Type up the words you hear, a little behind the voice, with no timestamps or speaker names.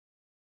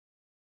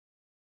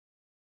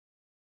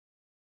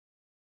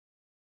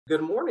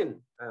Good morning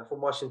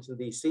from Washington,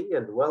 D.C.,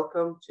 and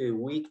welcome to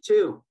week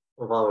 2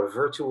 of our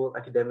virtual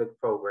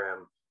academic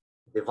program,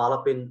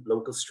 Developing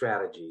Local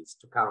Strategies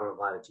to Counter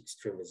Violent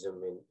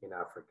Extremism in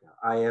Africa.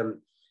 I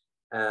am,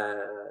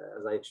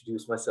 as I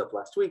introduced myself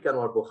last week,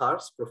 Anwar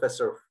Bukhars,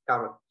 Professor of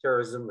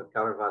Counterterrorism and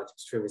Counter-Violent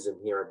Extremism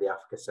here at the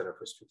Africa Center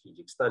for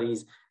Strategic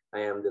Studies.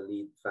 I am the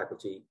lead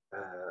faculty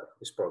of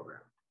this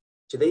program.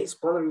 Today's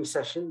plenary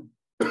session,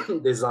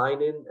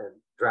 Designing and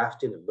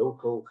Drafting a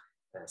Local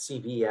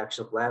CVE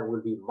action plan,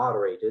 will be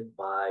moderated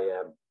by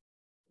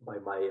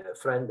my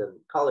friend and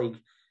colleague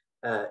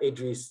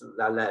Idris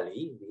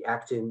Lalali, the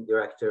acting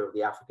director of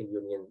the African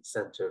Union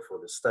Center for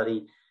the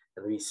Study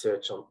and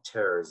Research on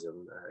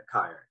Terrorism,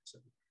 Cairo.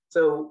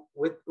 So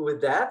with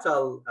that,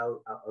 I'll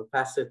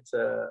pass it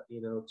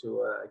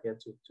again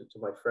to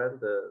my friend,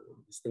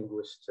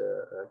 distinguished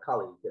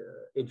colleague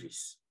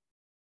Idris.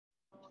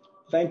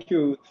 Thank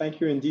you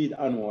indeed,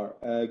 Anwar.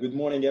 Good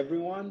morning,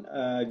 everyone.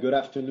 Good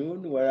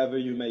afternoon, wherever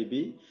you may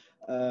be.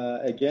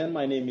 Again,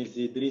 my name is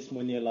Idris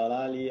Munir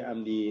Lalali.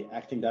 I'm the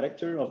acting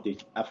director of the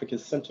African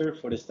Center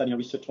for the Study and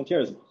Research on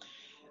Terrorism.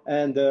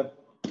 And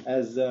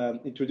as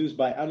introduced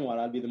by Anwar,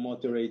 I'll be the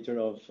moderator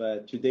of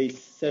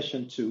today's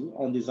session 2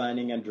 on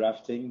designing and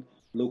drafting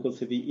local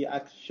CVE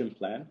action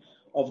plan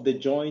of the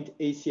joint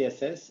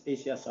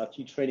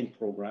ACSS-ACSRT training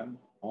program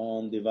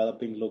on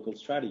developing local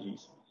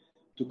strategies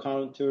to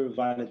counter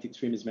violent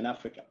extremism in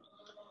Africa.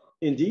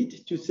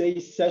 Indeed,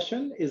 today's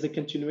session is a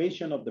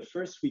continuation of the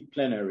first week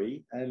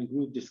plenary and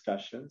group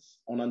discussions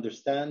on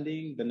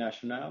understanding the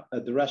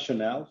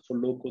rationale for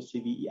local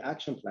CVE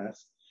action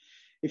plans.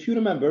 If you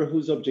remember,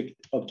 whose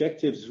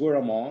objectives were,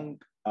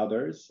 among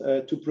others,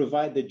 to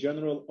provide the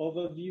general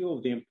overview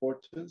of the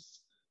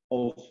importance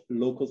of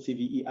local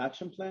CVE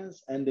action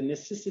plans and the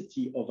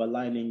necessity of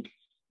aligning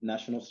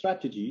national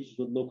strategies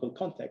with local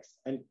context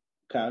and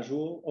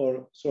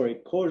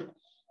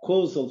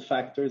causal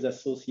factors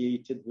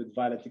associated with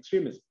violent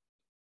extremism.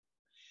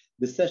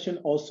 The session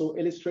also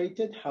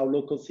illustrated how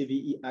local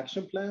CVE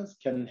action plans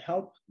can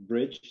help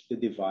bridge the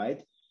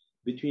divide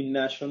between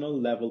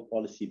national level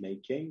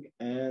policymaking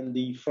and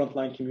the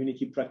frontline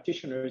community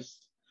practitioners.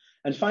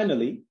 And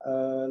finally,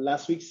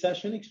 last week's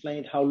session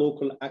explained how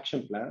local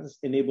action plans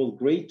enable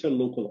greater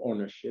local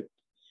ownership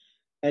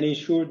and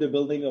ensure the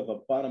building of a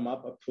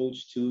bottom-up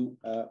approach to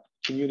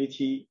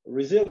community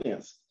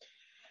resilience.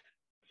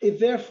 It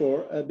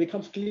therefore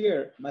becomes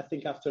clear, I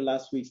think, after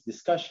last week's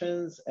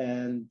discussions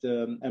and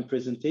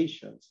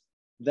presentations,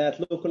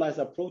 that localized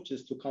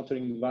approaches to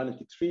countering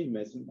violent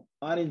extremism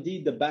are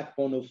indeed the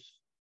backbone of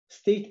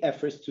state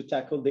efforts to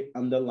tackle the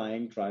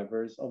underlying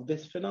drivers of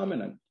this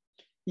phenomenon.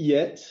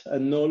 Yet, a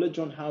knowledge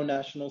on how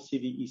national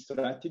CVE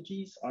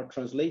strategies are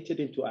translated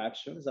into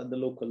actions at the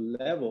local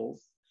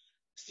levels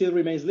still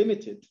remains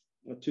limited.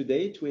 To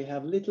date, we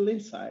have little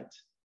insight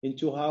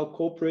into how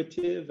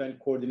cooperative and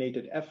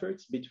coordinated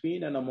efforts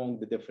between and among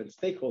the different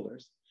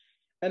stakeholders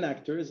and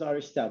actors are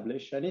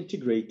established and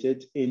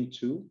integrated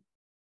into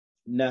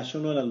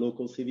national and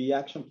local CVE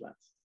action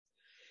plans.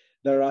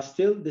 There are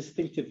still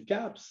distinctive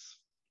gaps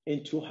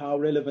into how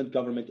relevant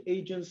government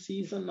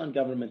agencies and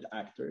non-government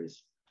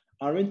actors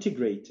are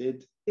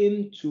integrated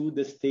into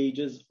the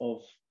stages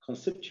of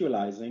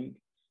conceptualizing,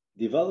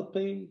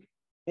 developing,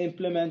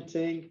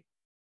 implementing,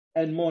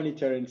 and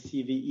monitoring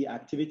CVE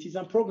activities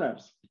and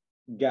programs.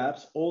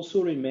 Gaps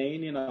also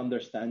remain in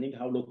understanding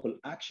how local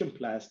action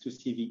plans to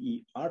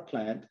CVE are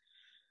planned,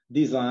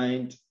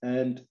 designed,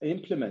 and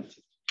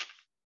implemented.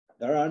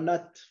 There are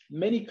not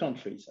many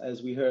countries,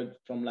 as we heard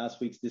from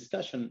last week's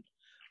discussion,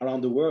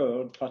 around the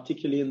world,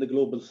 particularly in the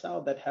global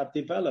south, that have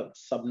developed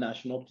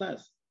subnational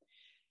plans.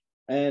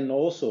 And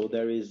also,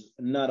 there is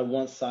not a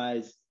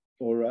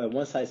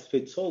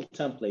one-size-fits-all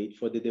template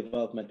for the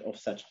development of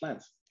such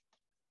plans.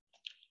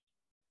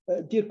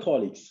 Dear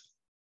colleagues,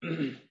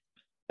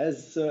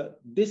 as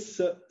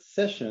this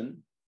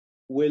session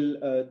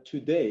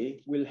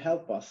today will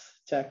help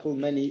us tackle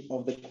many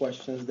of the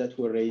questions that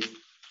were raised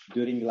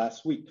during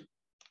last week.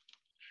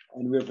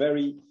 And we're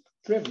very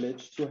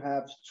privileged to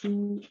have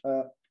two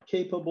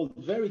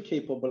very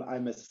capable, I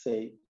must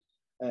say,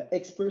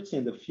 experts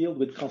in the field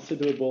with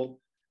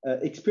considerable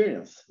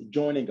experience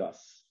joining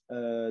us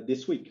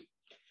this week.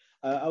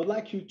 I would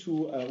like you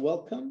to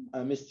welcome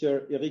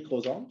Mr. Eric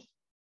Rosand.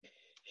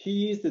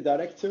 He is the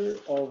director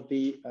of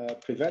the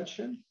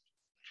prevention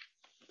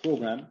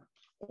program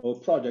or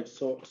project,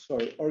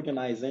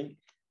 organizing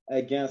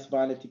against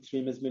violent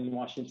extremism in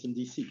Washington,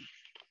 D.C.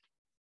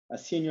 A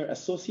senior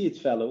associate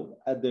fellow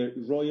at the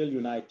Royal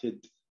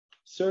United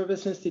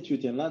Service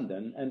Institute in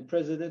London and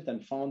president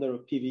and founder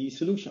of PVE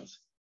Solutions.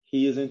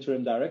 He is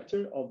interim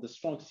director of the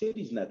Strong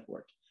Cities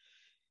Network.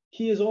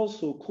 He is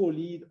also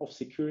co-lead of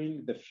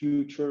Securing the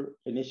Future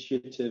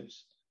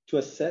initiatives to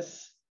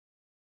assess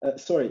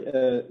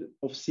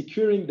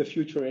Securing the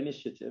Future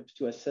initiative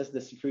to assess the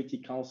Security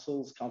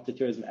Council's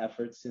counterterrorism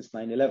efforts since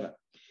 9/11.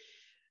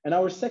 And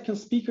our second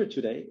speaker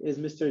today is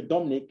Mr.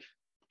 Dominic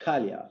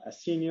Pkalya, a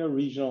senior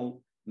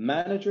regional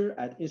manager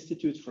at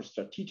Institute for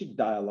Strategic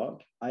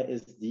Dialogue,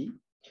 ISD,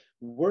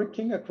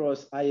 working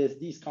across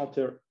ISD's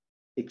counter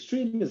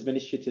extremism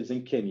initiatives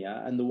in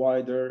Kenya and the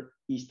wider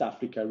East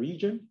Africa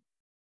region.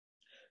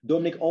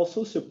 Dominic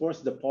also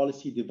supports the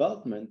policy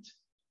development,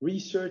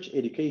 research,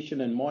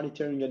 education, and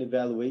monitoring and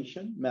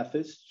evaluation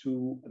methods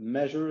to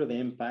measure the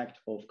impact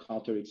of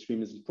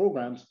counter-extremism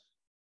programs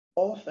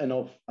off and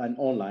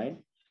online.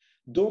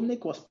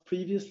 Dominic was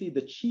previously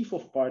the chief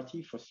of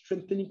party for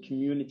strengthening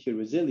community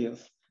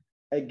resilience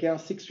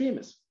against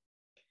extremism,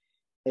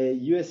 a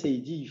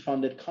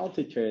USAID-funded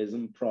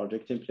counterterrorism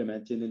project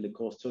implemented in the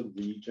coastal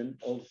region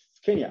of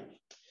Kenya.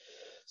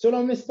 So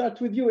let me start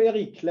with you,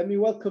 Eric. Let me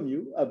welcome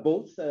you,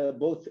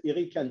 both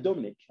Eric and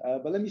Dominic.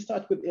 But let me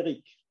start with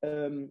Eric.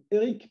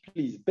 Eric,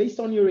 please, based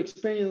on your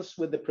experience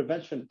with the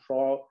prevention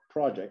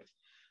project,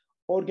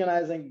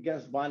 organizing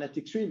against violent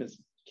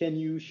extremism, can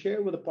you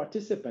share with the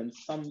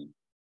participants some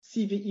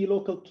CVE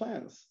local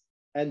plans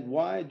and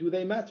why do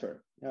they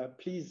matter?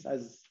 Please,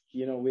 as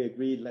you know, we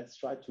agreed, let's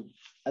try to,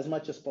 as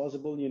much as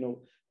possible,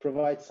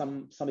 provide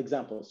some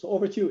examples. So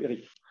over to you,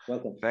 Eric.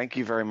 Welcome. Thank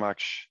you very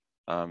much,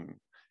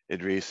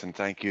 Idris, and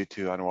thank you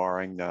to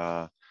Anwar and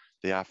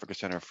the Africa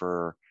Center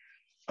for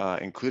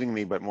including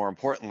me, but more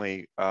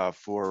importantly,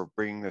 for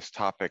bringing this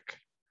topic,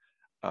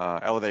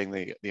 elevating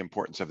the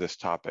importance of this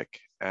topic.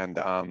 And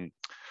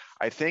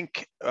I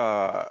think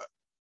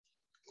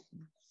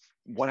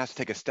one has to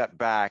take a step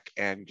back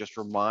and just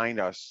remind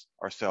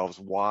ourselves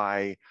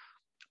why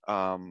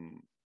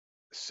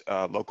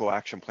local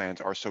action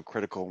plans are so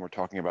critical when we're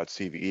talking about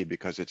CVE,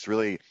 because it's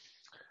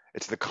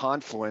the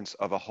confluence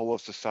of a whole of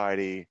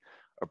society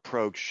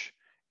approach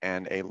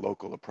and a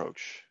local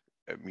approach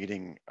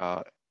meeting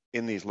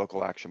in these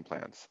local action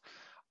plans.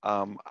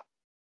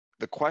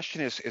 The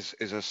question is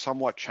a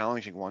somewhat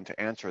challenging one to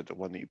answer, the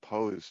one that you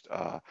posed,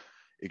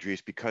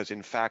 Idris, because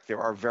in fact there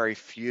are very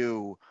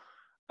few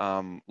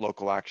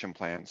local action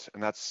plans,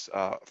 and that's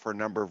for a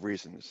number of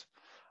reasons.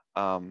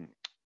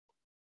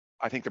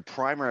 I think the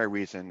primary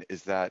reason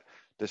is that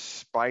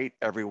despite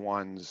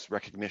everyone's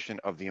recognition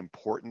of the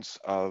importance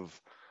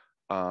of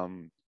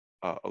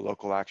a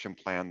local action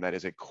plan that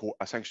is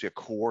essentially a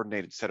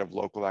coordinated set of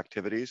local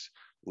activities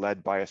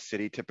led by a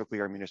city, typically,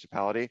 or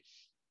municipality,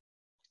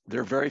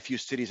 there are very few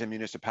cities and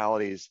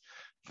municipalities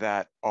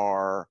that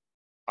are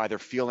either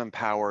feel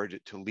empowered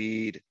to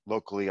lead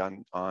locally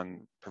on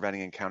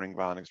preventing and countering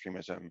violent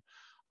extremism,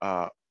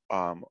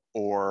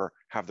 or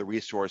have the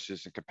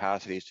resources and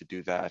capacities to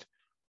do that,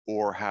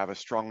 or have a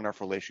strong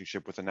enough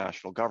relationship with the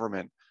national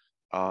government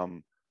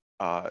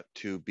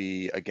to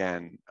be,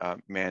 again,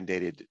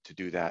 mandated to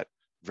do that.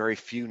 Very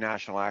few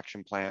national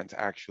action plans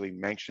actually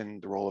mention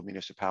the role of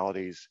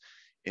municipalities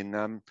in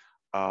them,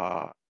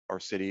 or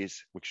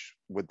cities, which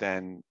would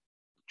then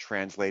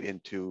translate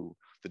into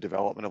the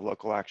development of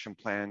local action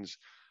plans.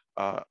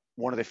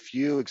 One of the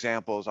few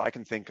examples I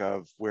can think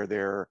of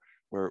where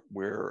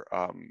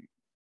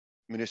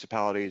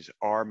municipalities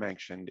are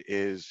mentioned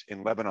is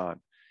in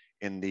Lebanon,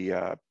 in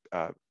the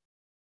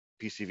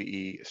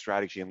PCVE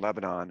strategy in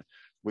Lebanon,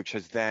 which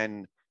has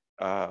then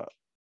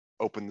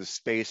opened the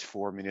space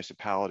for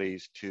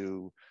municipalities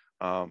to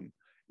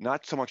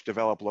not so much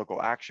develop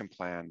local action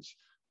plans,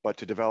 but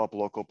to develop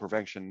local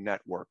prevention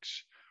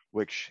networks,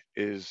 which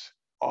is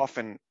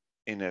often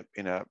in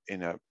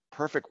a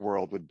perfect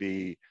world would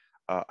be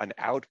an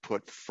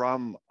output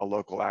from a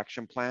local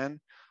action plan.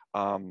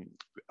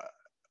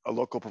 A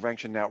local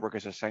prevention network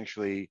is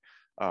essentially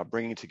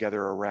bringing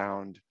together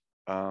around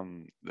a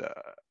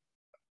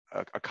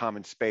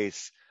common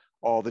space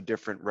all the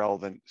different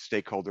relevant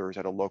stakeholders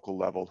at a local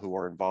level who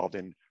are involved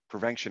in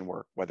prevention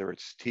work, whether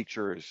it's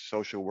teachers,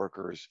 social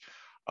workers,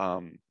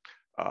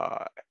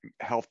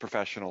 health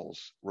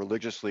professionals,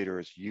 religious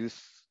leaders,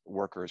 youth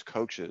workers,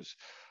 coaches,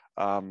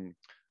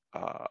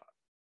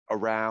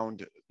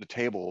 around the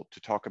table to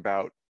talk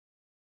about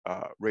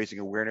raising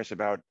awareness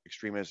about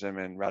extremism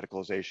and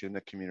radicalization in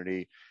the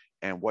community,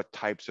 and what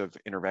types of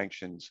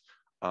interventions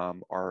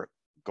are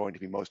going to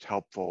be most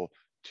helpful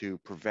to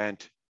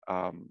prevent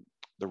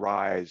the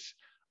rise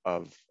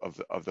of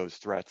those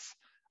threats.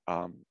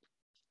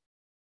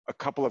 A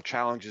couple of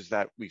challenges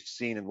that we've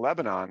seen in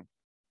Lebanon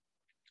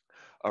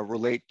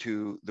relate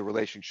to the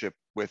relationship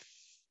with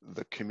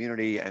the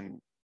community and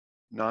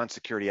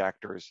non-security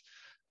actors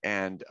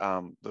and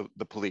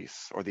the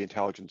police or the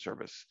intelligence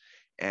service.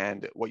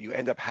 And what you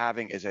end up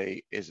having is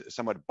a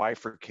somewhat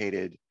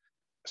bifurcated,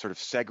 sort of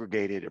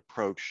segregated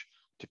approach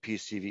to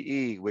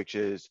PCVE, which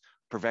is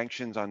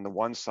preventions on the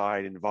one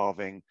side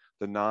involving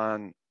the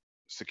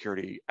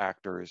non-security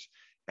actors,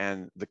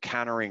 and the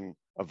countering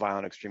of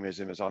violent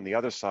extremism is on the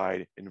other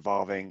side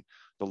involving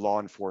the law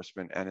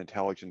enforcement and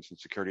intelligence and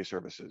security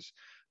services.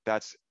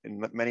 That's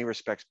in many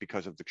respects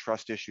because of the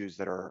trust issues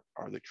that are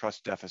the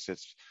trust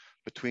deficits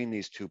between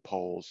these two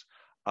poles.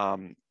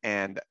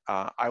 And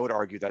I would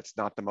argue that's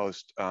not the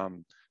most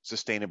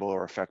sustainable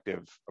or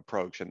effective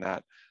approach, and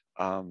that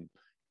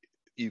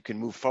you can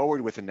move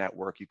forward with a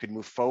network, you can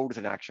move forward with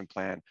an action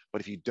plan,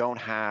 but if you don't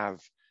have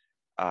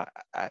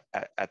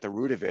at the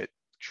root of it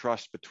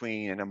trust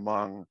between and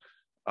among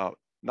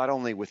not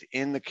only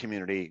within the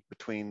community,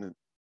 between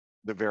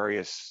the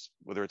various,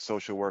 whether it's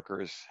social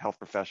workers, health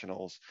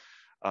professionals,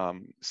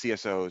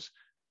 CSOs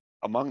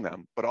among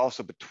them, but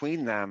also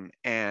between them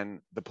and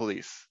the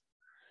police.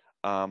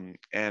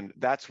 And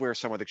that's where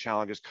some of the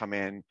challenges come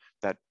in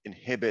that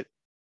inhibit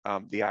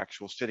the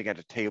actual sitting at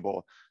a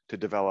table to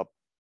develop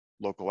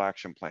local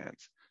action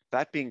plans.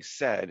 That being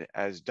said,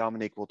 as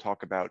Dominic will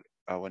talk about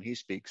when he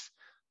speaks,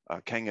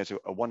 Kenya is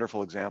a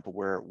wonderful example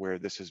where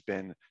this has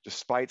been,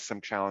 despite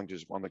some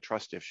challenges on the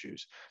trust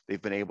issues,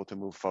 they've been able to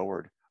move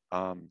forward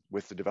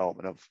with the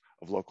development of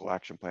local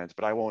action plans.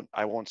 But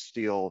I won't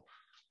steal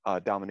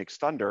Dominic's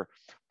thunder,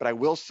 but I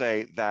will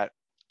say that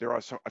there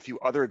are a few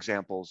other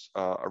examples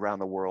around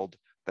the world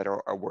that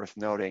are worth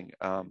noting,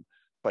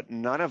 but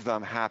none of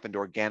them happened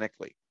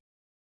organically.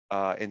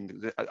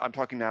 I'm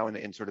talking now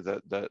in sort of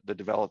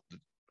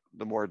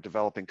the more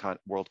developing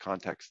world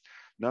context.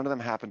 None of them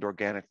happened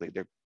organically.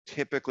 They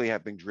typically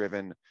have been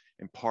driven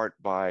in part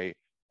by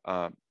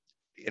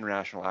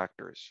international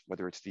actors,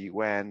 whether it's the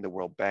UN, the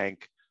World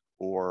Bank,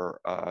 or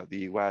the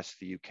US,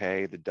 the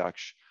UK, the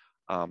Dutch.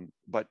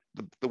 But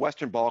the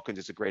Western Balkans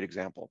is a great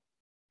example,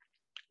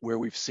 where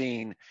we've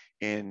seen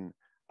in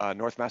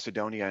North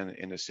Macedonia,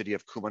 in the city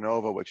of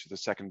Kumanovo, which is the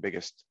second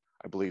biggest,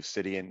 I believe,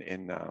 city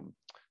in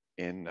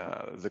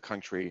the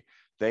country,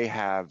 they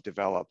have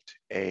developed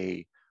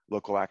a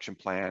local action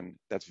plan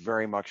that's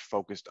very much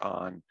focused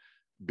on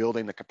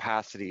building the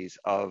capacities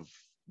of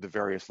the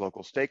various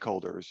local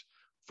stakeholders,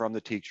 from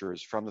the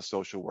teachers, from the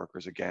social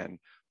workers, again,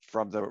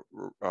 from the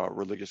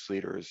religious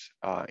leaders,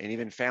 and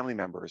even family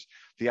members.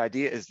 The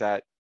idea is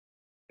that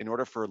in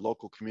order for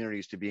local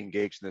communities to be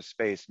engaged in this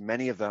space,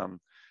 many of them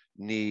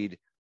need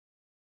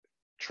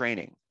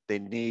training. They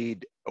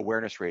need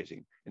awareness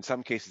raising. In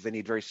some cases, they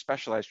need very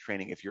specialized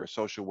training if you're a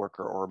social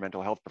worker or a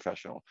mental health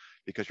professional,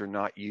 because you're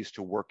not used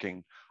to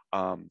working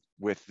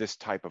with this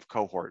type of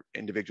cohort,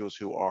 individuals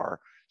who are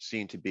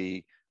seen to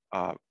be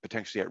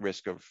potentially at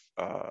risk of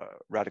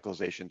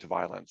radicalization to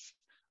violence,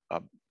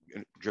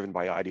 driven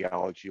by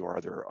ideology or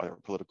other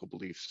political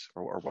beliefs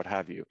or what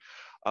have you.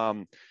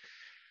 And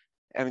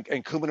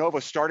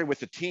Kumanovo started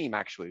with a team,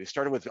 actually. They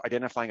started with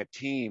identifying a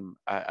team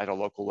at a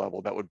local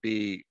level that would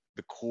be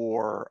the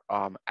core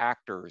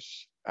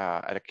actors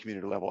at a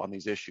community level on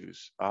these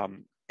issues.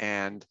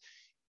 And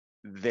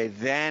they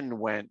then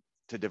went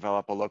to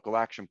develop a local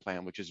action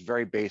plan, which is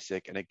very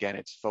basic. And again,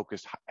 it's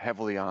focused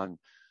heavily on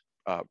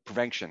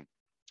prevention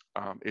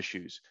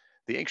issues.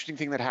 The interesting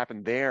thing that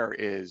happened there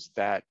is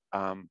that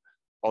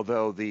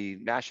although the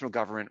national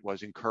government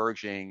was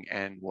encouraging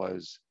and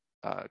was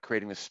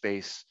creating the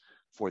space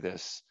for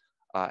this,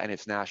 and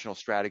its national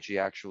strategy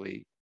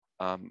actually,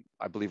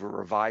 I believe a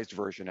revised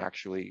version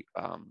actually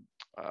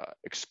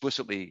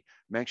explicitly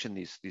mentioned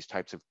these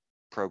types of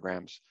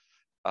programs,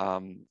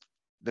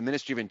 the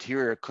Ministry of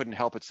Interior couldn't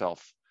help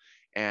itself.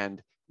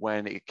 And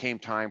when it came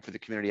time for the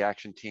community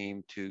action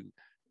team to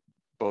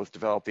both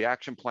develop the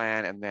action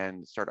plan and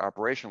then start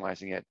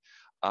operationalizing it,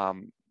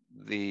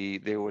 the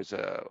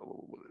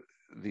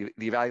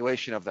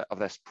evaluation of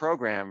this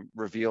program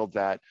revealed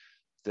that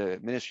the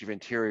Ministry of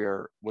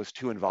Interior was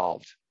too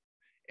involved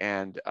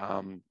and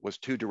was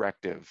too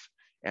directive.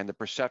 And the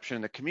perception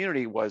in the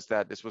community was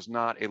that this was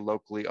not a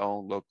locally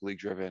owned, locally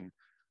driven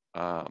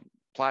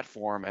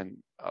platform and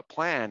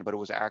plan, but it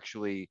was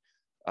actually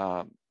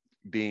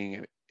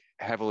being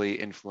heavily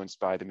influenced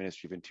by the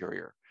Ministry of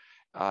Interior.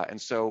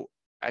 And so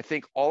I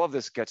think all of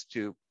this gets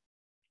to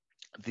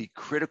the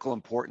critical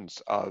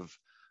importance of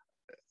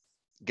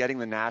getting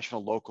the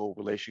national-local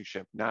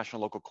relationship,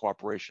 national-local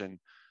cooperation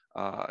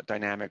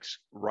dynamics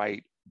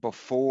right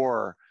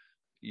before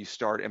you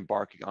start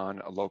embarking on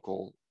a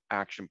local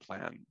action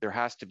plan. There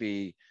has to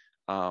be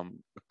a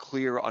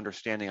clear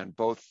understanding on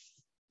both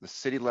the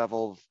city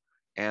level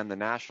and the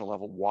national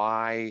level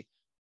why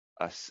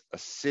a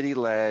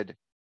city-led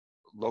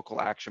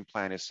local action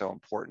plan is so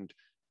important,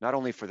 not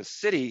only for the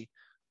city,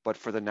 but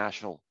for the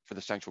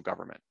central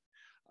government.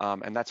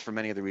 And that's for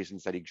many of the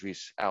reasons that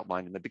Idris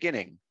outlined in the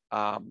beginning.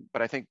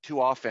 But I think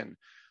too often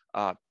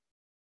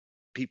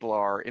people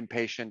are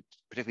impatient,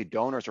 particularly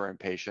donors are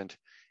impatient,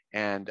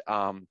 and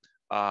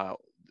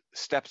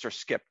steps are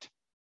skipped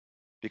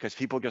because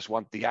people just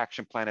want the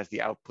action plan as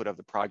the output of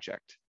the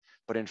project.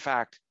 But in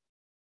fact,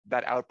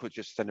 that output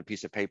just on a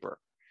piece of paper.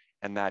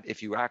 And that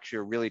if you actually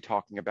are really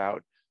talking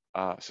about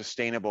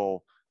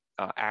sustainable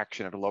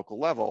action at a local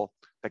level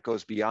that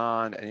goes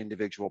beyond an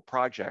individual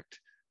project,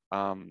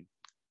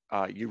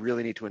 you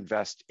really need to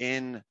invest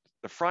in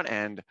the front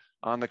end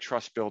on the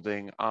trust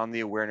building, on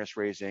the awareness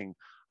raising,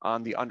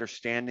 on the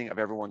understanding of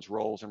everyone's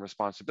roles and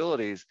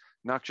responsibilities,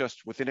 not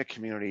just within a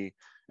community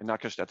and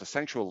not just at the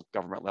central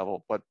government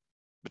level, but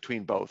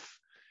between both.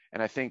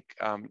 And I think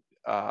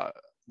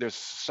there's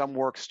some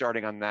work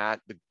starting on that.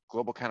 The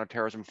Global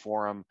Counterterrorism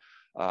Forum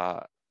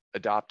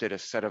adopted a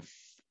set of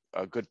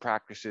good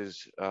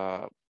practices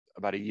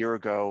about a year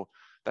ago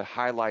that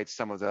highlights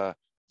some of the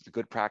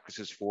good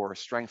practices for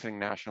strengthening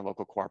national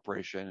local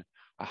cooperation,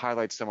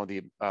 highlights some of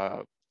the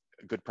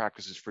good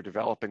practices for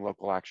developing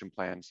local action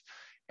plans.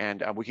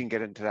 And we can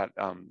get into that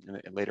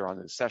later on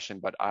in the session,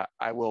 but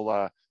I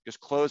will just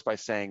close by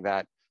saying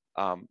that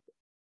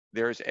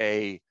there's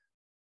a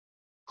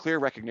clear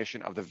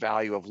recognition of the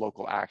value of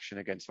local action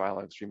against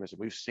violent extremism.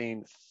 We've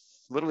seen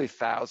literally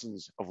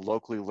thousands of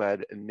locally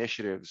led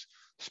initiatives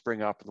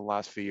spring up in the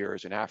last few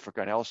years in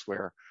Africa and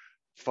elsewhere,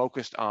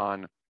 focused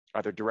on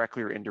either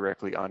directly or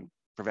indirectly on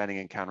preventing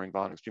and countering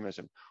violent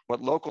extremism.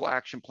 What local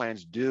action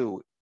plans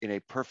do in a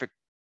perfect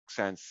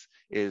sense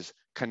is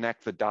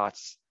connect the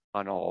dots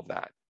on all of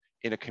that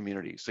in a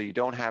community. So you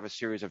don't have a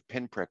series of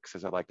pinpricks,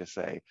 as I like to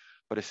say,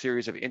 but a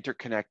series of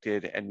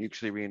interconnected and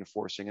mutually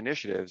reinforcing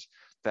initiatives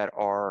that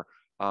are,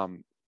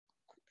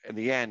 in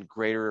the end,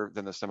 greater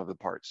than the sum of the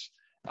parts.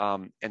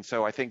 And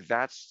so I think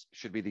that's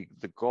should be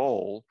the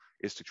goal,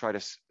 is to try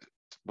to,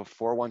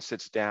 before one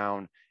sits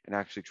down and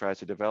actually tries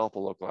to develop a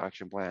local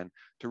action plan,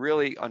 to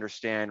really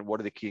understand what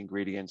are the key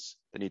ingredients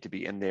that need to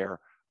be in there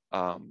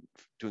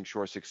to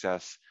ensure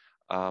success,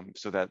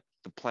 so that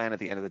the plan at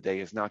the end of the day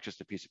is not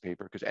just a piece of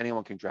paper, because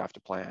anyone can draft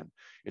a plan.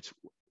 It's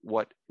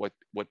what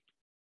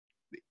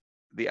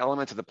the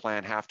elements of the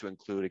plan have to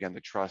include, again, the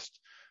trust,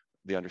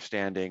 the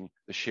understanding,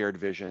 the shared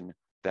vision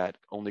that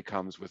only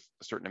comes with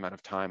a certain amount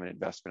of time and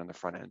investment on the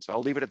front end. So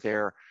I'll leave it at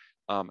there,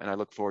 and I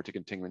look forward to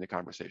continuing the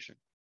conversation.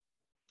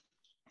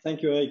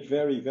 Thank you, Eric.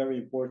 Very, very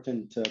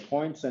important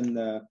points, and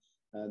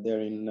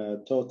they're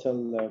in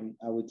total,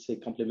 I would say,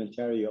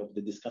 complementary of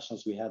the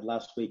discussions we had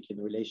last week in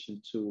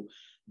relation to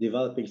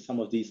developing some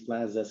of these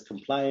plans as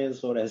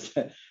compliance or as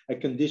a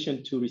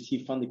condition to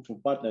receive funding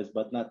from partners,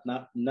 but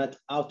not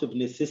out of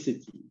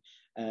necessity.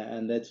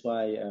 And that's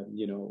why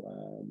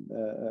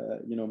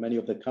many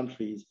of the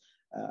countries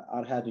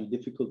are having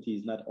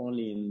difficulties not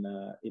only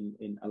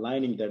in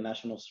aligning their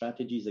national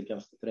strategies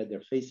against the threat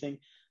they're facing,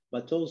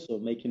 but also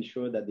making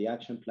sure that the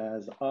action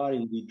plans are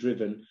indeed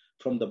driven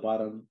from the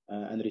bottom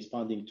and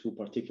responding to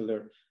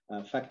particular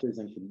factors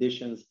and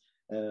conditions,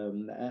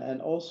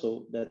 and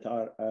also that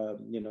are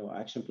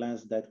action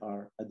plans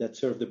that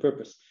serve the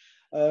purpose.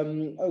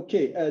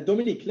 Okay,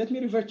 Dominic, let me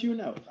revert to you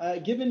now.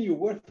 Given your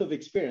worth of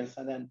experience,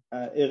 and then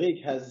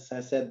Eric has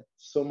said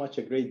so much,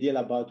 a great deal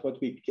about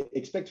what we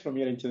expect from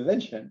your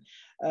intervention.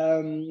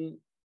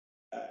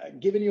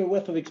 Given your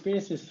wealth of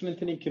experience in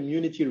strengthening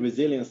community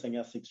resilience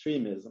against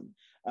extremism,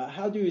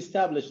 how do you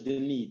establish the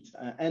need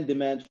and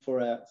demand for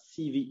a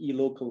CVE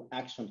local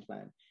action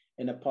plan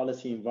in a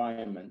policy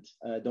environment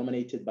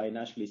dominated by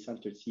nationally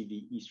centered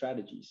CVE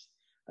strategies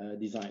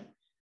design?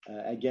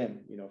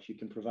 Again, if you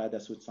can provide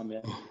us with some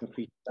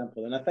concrete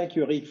example. And I thank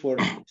you, Eric, for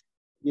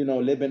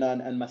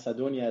Lebanon and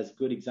Macedonia as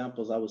good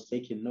examples. I was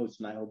taking notes,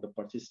 and I hope the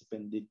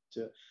participant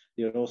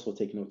did also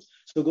take notes.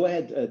 So go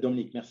ahead,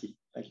 Dominic. Merci.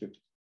 Thank you.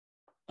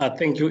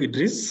 Thank you,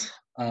 Idris,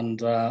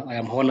 and I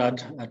am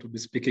honored to be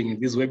speaking in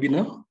this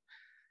webinar.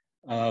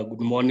 Good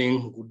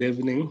morning, good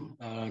evening,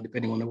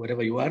 depending on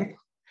wherever you are.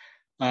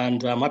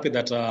 And I'm happy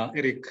that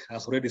Eric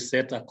has already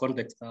set a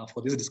context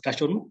for this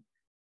discussion.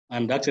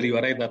 And actually, you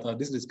are right that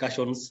these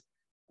discussions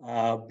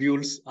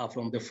builds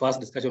from the first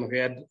discussion we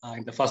had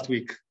in the first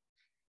week.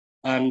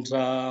 And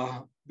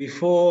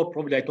before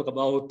probably I talk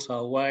about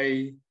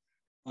why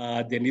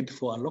the need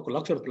for a local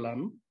action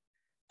plan,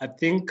 I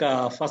think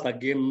first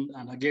again,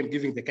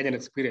 giving the Kenyan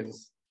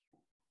experience,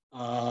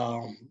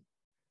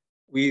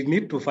 we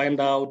need to find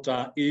out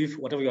if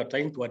whatever you are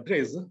trying to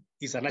address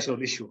is a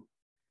national issue.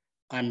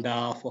 And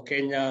for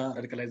Kenya,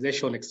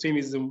 radicalization,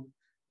 extremism,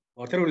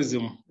 or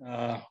terrorism,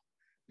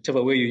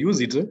 whichever way you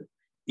use it,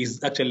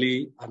 is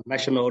actually a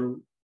national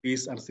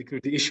peace and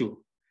security issue.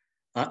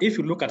 If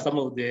you look at some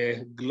of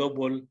the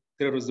global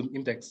terrorism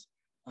index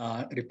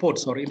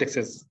reports or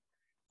indexes,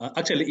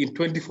 actually in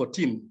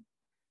 2014,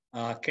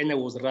 Kenya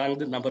was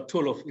ranked number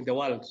 12 in the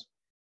world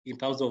in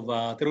terms of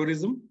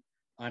terrorism,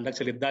 and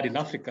actually that in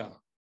Africa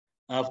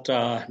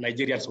after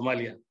Nigeria and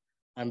Somalia.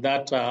 And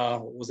that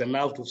was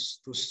enough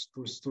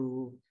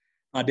to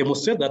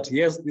demonstrate that,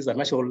 yes, this is a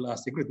national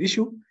security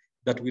issue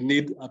that we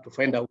need to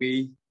find a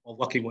way of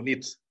working on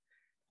it.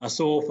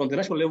 So from the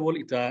national level,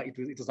 it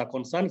is a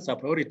concern, it's a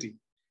priority.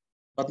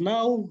 But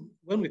now,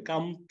 when we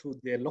come to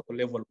the local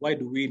level, why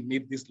do we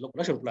need this local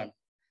action plan?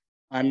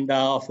 And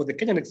for the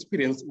Kenyan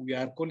experience, we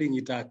are calling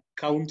it a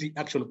county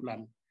action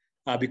plan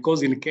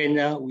because in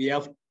Kenya, we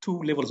have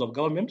two levels of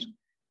government,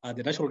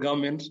 the national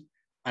government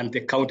and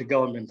the county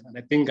government. And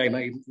I think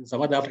in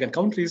some other African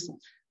countries,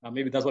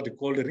 maybe that's what we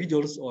call the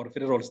regions or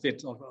federal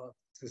states or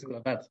something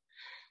like that.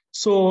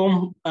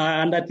 So,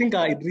 and I think,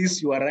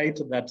 Idris, you are right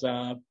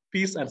that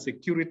peace and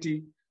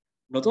security,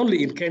 not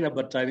only in Kenya,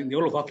 but in the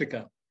whole of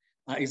Africa,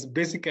 is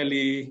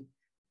basically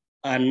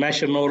a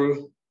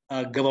national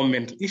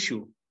government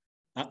issue.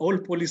 All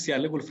policy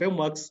and legal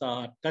frameworks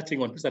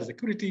touching on peace and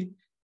security,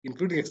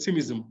 including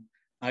extremism,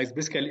 is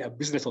basically a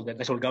business of the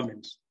national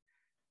government.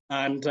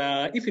 And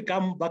if we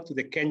come back to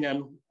the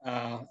Kenyan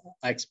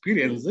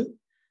experience,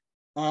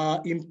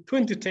 in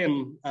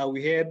 2010,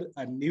 we had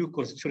a new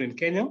constitution in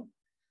Kenya,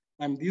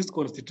 and these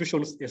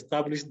constitutions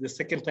established the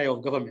second tier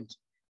of government,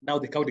 now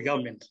the county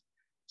government.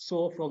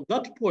 So from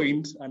that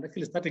point, and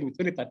actually starting in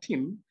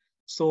 2013,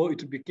 so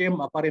it became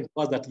apparent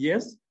to us that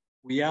yes,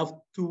 we have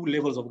two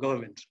levels of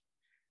government.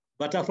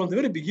 But from the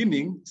very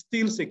beginning,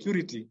 still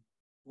security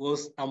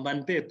was a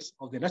mandate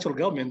of the national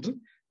government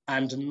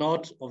and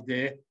not of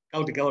the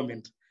county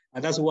government.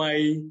 And that's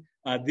why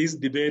this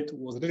debate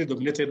was really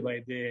dominated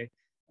by the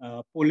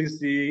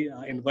policy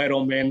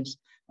environment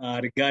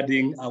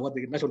regarding what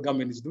the national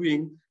government is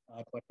doing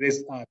to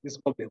address this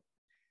problem.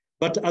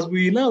 But as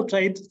we now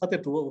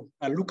started to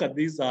look at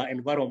this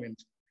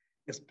environment,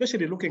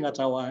 especially looking at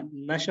our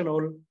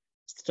national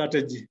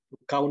strategy to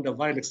counter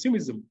violent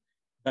extremism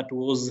that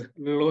was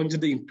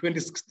launched in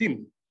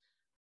 2016,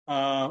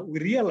 we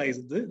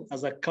realized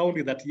as a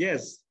county that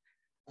yes,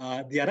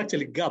 there are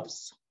actually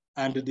gaps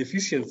and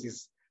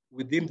deficiencies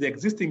within the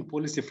existing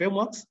policy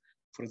frameworks.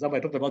 For example,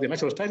 I talked about the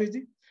national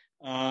strategy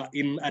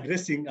in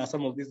addressing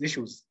some of these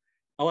issues.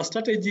 Our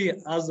strategy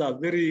has a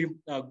very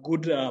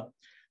good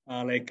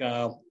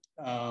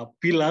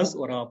pillars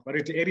or our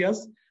priority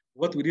areas,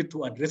 what we need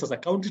to address as a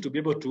county to be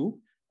able to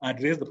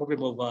address the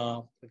problem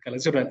of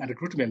radicalization and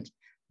recruitment.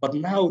 But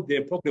now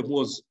the problem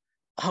was,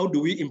 how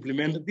do we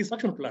implement this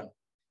action plan?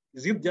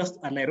 Is it just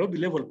a Nairobi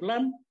level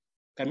plan?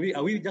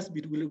 Will we just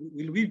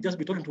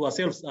be talking to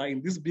ourselves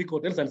in these big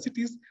hotels and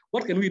cities?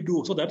 What can we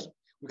do so that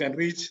we can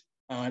reach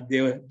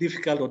the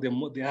difficult or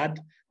the hard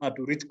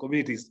to reach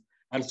communities?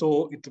 And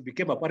so it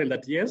became apparent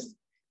that yes,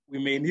 we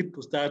may need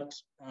to start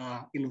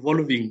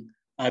involving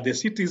the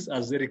cities,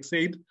 as Eric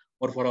said,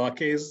 or for our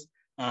case,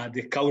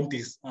 the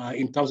counties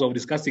in terms of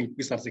discussing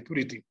peace and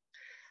security.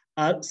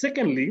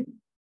 Secondly,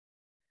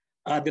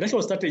 the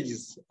national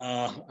strategies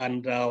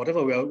and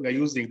whatever we are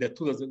using, the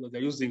tools that we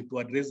are using to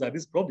address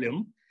this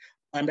problem.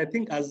 And I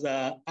think as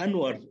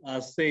Anwar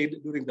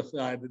said during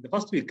the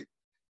first week,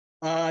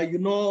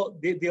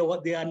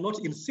 they are not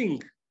in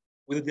sync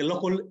with the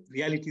local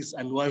realities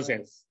and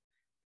nuances.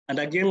 And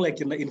again, like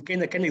in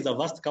Kenya, Kenya is a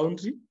vast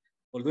country,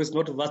 although it's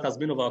not vast as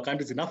many of our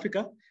countries in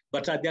Africa,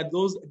 but there are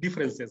those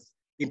differences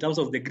in terms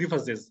of the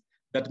grievances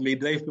that may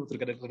drive people to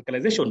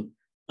radicalization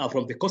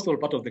from the coastal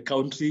part of the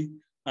country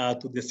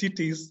to the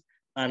cities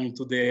and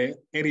to the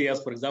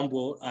areas, for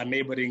example,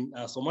 neighboring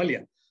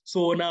Somalia.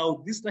 So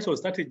now this national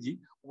strategy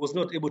was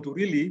not able to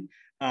really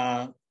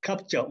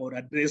capture or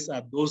address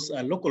those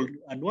local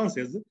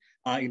nuances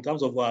in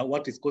terms of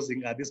what is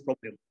causing this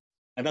problem.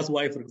 And that's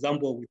why, for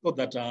example, we thought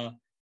that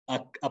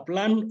a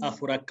plan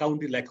for a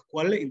county like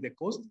Kwale in the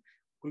coast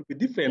could be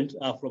different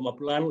from a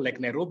plan like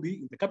Nairobi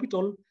in the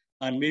capital,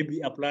 and maybe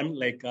a plan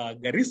like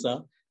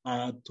Garissa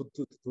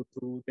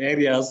to the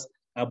areas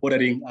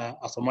bordering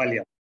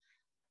Somalia.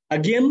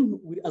 Again,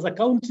 as a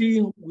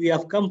county, we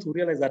have come to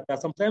realize that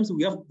sometimes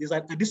there's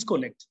a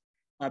disconnect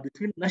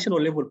between national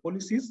level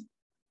policies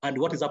and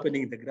what is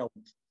happening in the ground.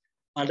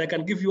 And I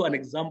can give you an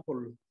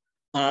example.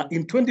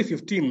 In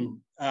 2015,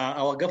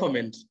 our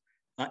government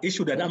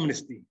issued an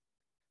amnesty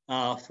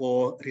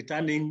for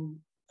returning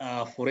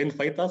foreign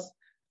fighters.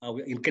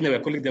 In Kenya, we're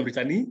calling them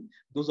returnee.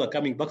 Those who are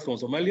coming back from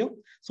Somalia.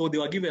 So they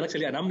were given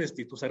actually an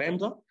amnesty to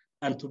surrender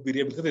and to be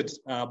rehabilitated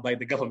by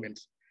the government.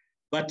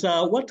 But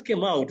what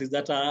came out is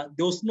that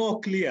there was no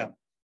clear,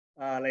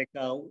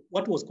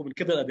 what was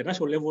communicated at the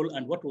national level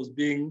and what was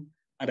being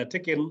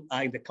undertaken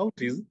in the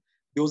counties.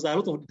 There was a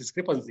lot of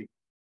discrepancy.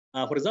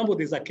 For example,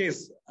 there's a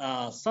case,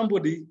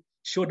 somebody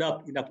showed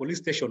up in a police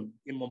station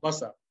in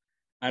Mombasa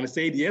and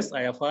said, yes,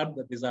 I have heard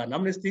that there's an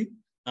amnesty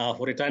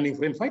for returning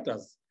foreign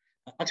fighters.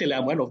 Actually,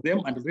 I'm one of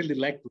them and really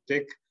like to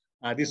take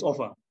this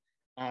offer.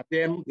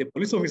 Then the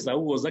police officer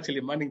who was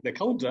actually manning the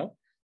counter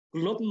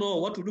could not know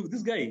what to do with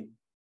this guy.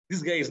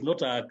 This guy is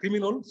not a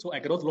criminal, so I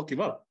cannot lock him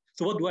up.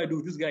 So what do I do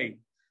with this guy?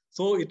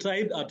 So he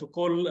tried to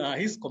call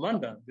his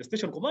commander, the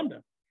station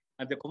commander.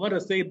 And the commander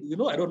said,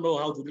 I don't know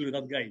how to deal with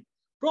that guy.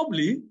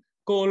 Probably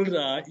called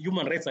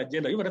Human Rights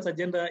Agenda. Human Rights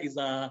Agenda is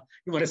a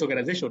human rights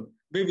organization.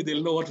 Maybe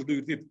they'll know what to do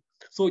with it.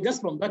 So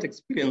just from that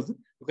experience,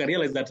 you can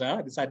realize that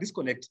there's a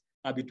disconnect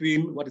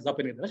between what is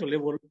happening at the national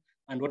level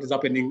and what is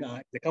happening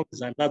in the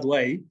counties. And that's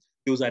why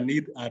there was a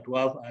need to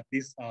have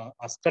this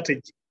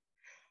strategy.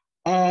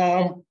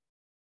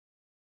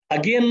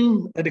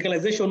 Again,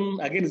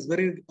 radicalization, again, is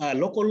very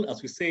local,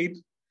 as we said.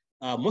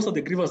 Most of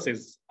the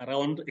grievances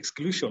around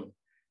exclusion,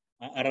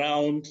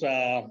 around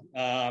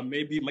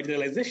maybe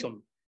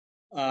marginalization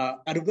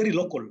are very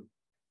local,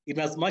 in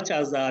as much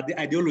as the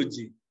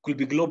ideology could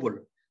be global.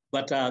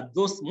 But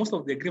most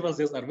of the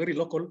grievances are very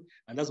local,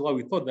 and that's why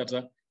we thought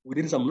that we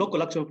need some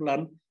local action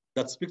plan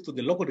that speaks to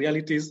the local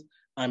realities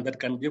and that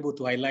can be able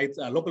to highlight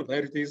local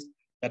priorities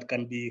that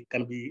can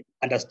be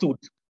understood.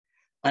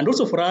 And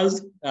also for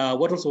us,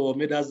 what also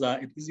made us,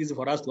 it is easy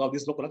for us to have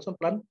this local action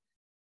plan.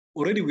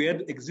 Already we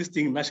had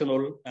existing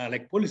national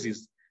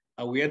policies.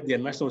 We had the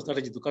national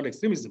strategy to counter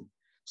extremism.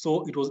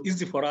 So it was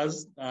easy for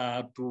us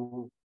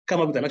to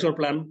come up with an action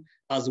plan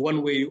as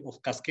one way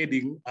of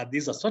cascading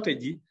this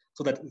strategy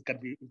so that it can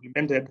be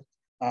implemented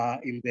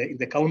in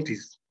the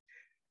counties.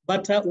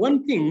 But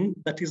one thing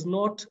that is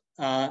not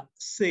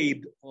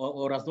said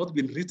or has not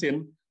been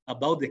written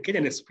about the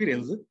Kenyan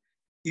experience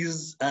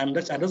is, and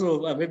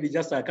also maybe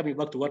just coming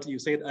back to what you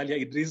said earlier,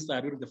 Idris,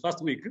 during the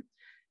first week,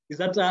 is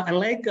that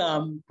unlike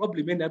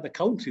probably many other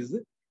countries,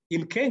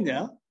 in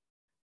Kenya,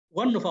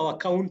 one of our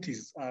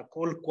counties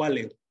called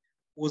Kwale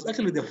was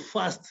actually the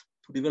first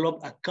to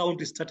develop a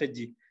county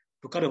strategy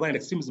to counter violent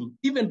extremism,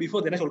 even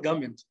before the national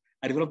government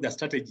had developed their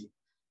strategy.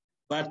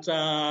 But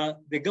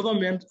the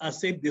government has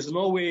said there's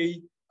no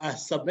way a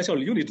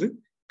subnational unit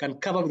can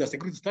come up with a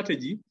security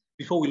strategy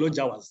before we launch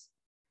ours.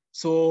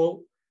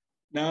 So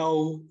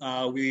now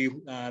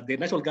the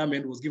national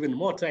government was given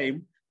more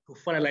time to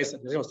finalize the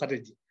national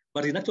strategy.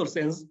 But in actual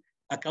sense,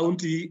 a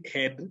county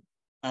had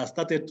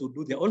started to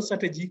do their own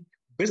strategy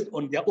based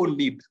on their own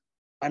need.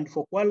 And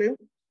for Kwale,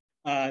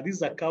 this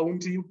is a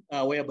county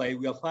whereby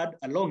we have had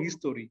a long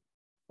history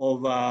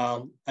of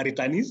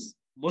returnees.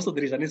 Most of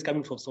the returnees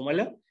coming from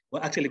Somalia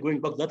were actually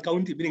going back to that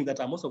county, meaning that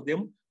most of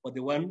them were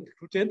the one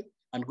recruited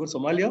and go to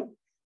Somalia.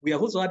 We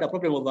have also had a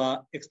problem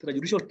of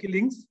extrajudicial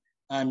killings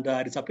and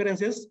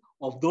disappearances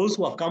of those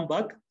who have come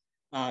back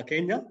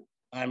Kenya,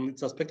 and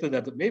it's suspected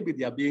that maybe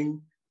they are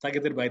being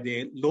targeted by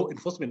the law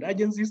enforcement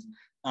agencies.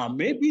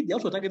 Maybe they're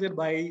also targeted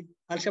by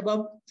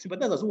Al-Shabaab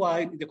sympathizers who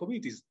are in the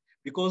communities,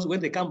 because when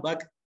they come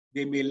back,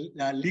 they may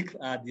leak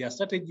their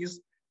strategies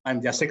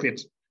and their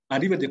secrets.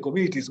 And even the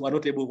communities were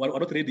not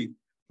ready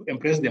to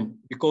embrace them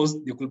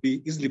because they could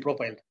be easily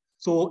profiled.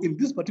 So in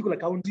this particular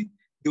county,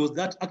 there was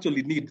that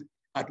actually need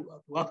to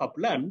have a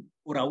plan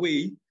or a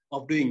way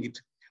of doing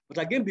it. But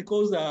again,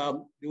 because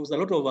there was a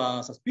lot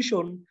of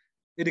suspicion,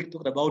 Eric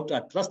talked about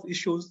trust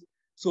issues.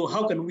 So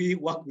how can we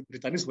work with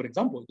returnees, for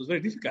example? It was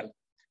very difficult.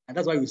 And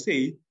that's why we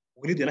say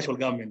we need the national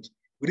government,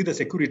 we need the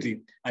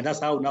security. And that's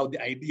how now the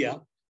idea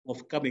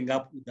of coming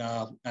up with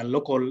a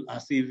local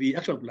CVE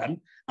action plan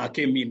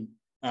came in.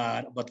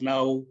 But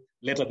now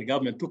later the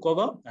government took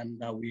over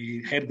and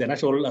we had the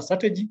national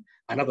strategy.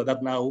 And after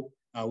that now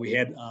we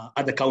had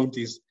other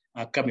counties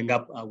coming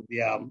up with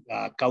their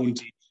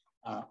county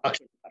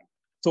action plan.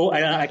 So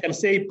I can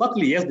say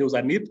partly, yes, there was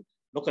a need,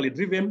 locally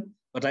driven.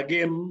 But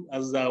again,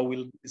 as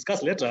we'll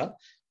discuss later,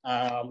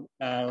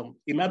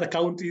 in other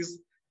counties,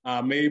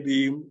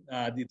 maybe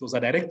it was a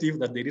directive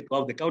that they need to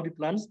have the county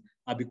plans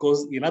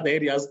because in other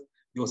areas,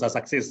 there was a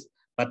success.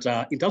 But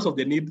in terms of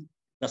the need,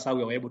 that's how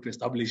we were able to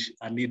establish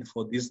a need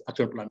for these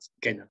action plans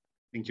in Kenya.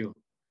 Thank you.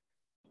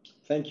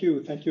 Thank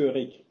you,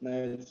 Eric.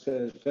 It's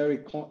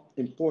very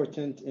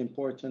important,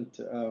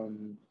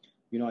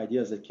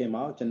 ideas that came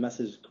out, and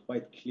message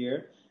quite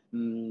clear.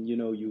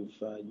 You've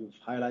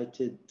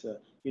highlighted,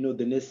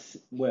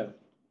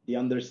 the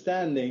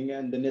understanding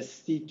and the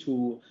necessity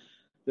to,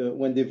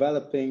 when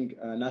developing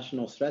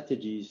national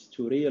strategies,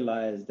 to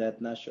realize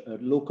that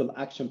local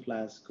action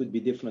plans could be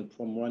different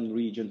from one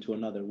region to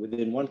another.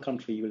 Within one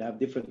country, you will have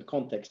different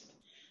context,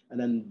 and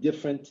then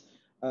different,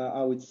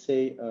 I would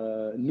say,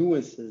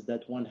 nuances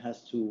that one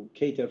has to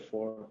cater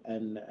for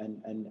and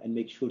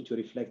make sure to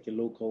reflect the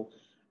local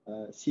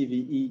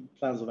CVE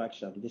plans of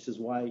action. This is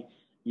why,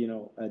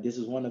 this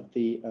is one of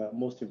the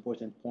most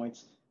important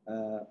points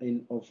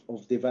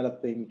of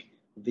developing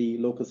the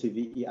local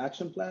CVE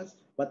action plans.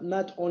 But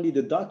not only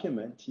the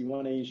document, you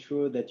want to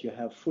ensure that you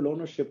have full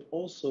ownership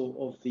also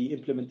of the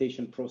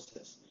implementation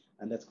process,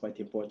 and that's quite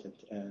important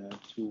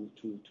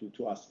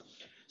to us.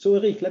 So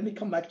Eric, let me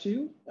come back to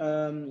you.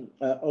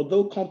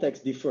 Although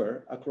contexts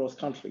differ across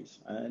countries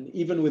and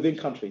even within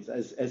countries,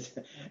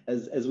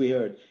 as we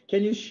heard,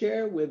 can you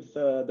share with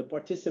the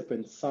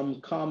participants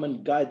some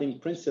common guiding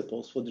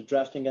principles for the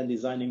drafting and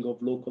designing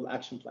of local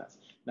action plans?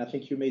 And I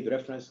think you made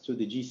reference to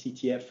the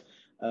GCTF,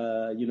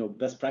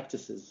 best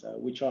practices,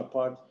 which are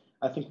part.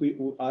 I think we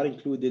are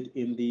included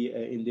in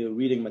the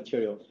reading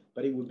material,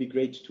 but it would be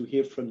great to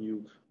hear from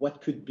you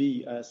what could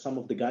be some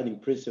of the guiding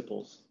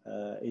principles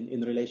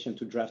in relation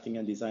to drafting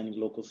and designing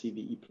local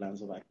CVE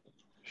plans of action.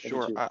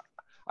 Sure.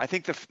 I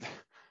think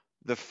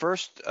the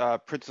first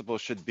principle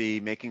should be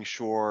making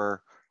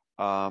sure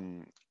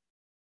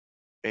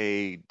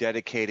a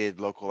dedicated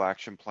local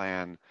action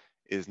plan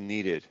is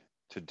needed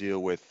to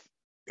deal with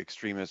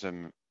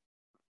extremism,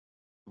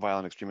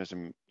 violent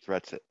extremism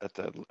threats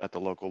at the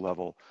local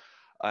level.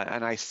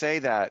 And I say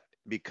that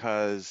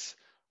because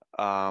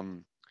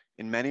in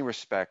many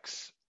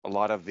respects, a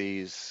lot of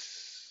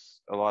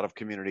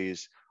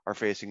communities are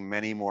facing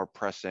many more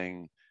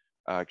pressing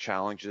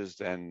challenges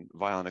than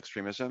violent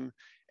extremism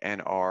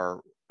and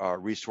are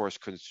resource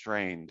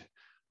constrained.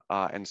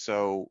 And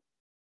so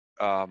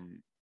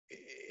in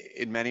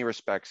many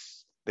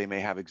respects, they may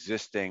have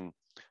existing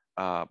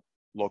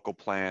local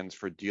plans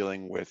for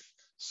dealing with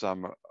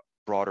some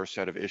broader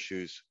set of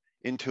issues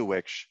into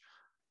which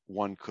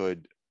one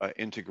could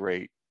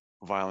integrate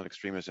violent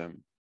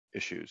extremism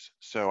issues.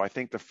 So I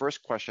think the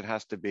first question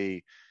has to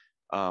be,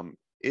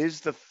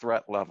 is the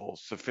threat level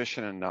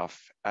sufficient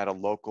enough at a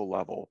local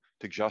level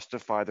to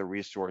justify the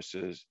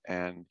resources,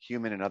 and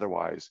human and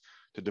otherwise,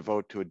 to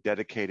devote to a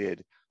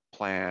dedicated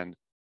plan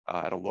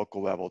at a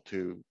local level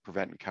to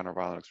prevent and counter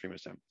violent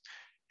extremism?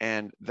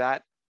 And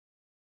that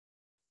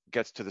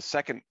gets to the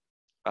second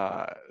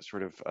a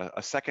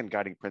second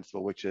guiding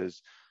principle, which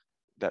is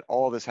that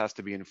all of this has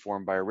to be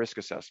informed by a risk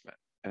assessment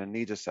and a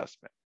needs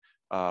assessment,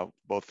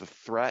 both the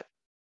threat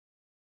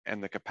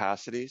and the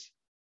capacities,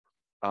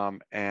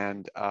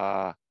 and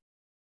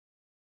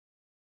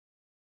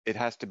it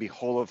has to be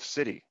whole of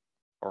city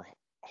or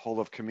whole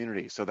of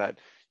community, so that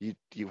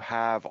you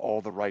have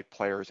all the right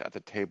players at the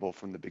table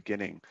from the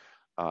beginning,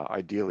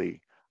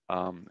 ideally,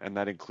 and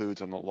that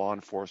includes on the law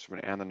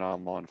enforcement and the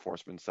non-law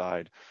enforcement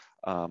side,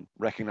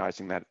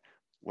 recognizing that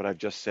what I've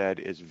just said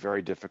is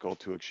very difficult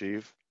to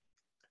achieve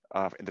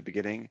in the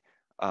beginning,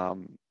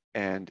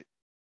 and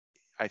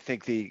I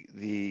think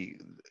the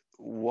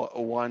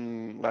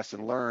one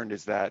lesson learned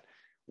is that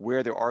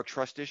where there are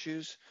trust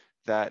issues,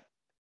 that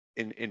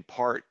in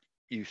part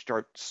you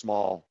start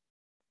small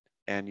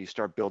and you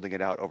start building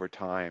it out over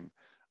time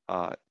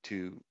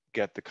to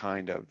get the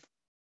kind of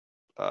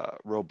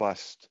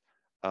robust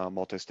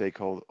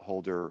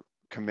multi-stakeholder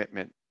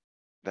commitment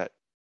that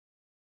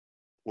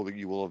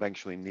you will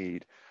eventually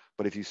need.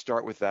 But if you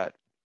start with that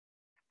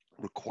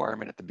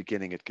requirement at the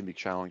beginning, it can be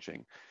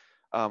challenging.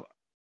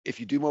 If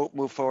you do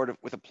move forward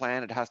with a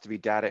plan, it has to be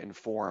data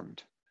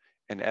informed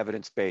and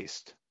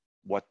evidence-based.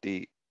 What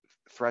the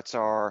threats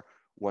are,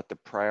 what the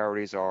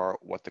priorities are,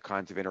 what the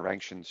kinds of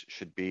interventions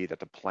should be that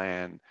the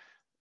plan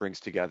brings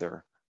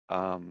together.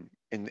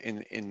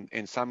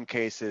 In some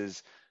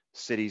cases,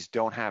 cities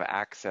don't have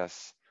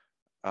access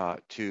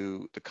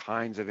to the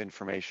kinds of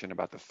information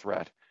about the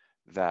threat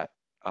that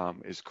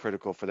is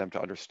critical for them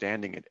to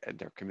understanding it at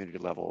their community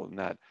level, and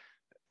that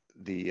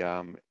the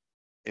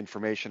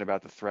information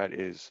about the threat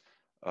is,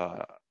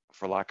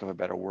 for lack of a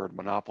better word,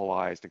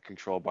 monopolized and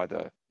controlled by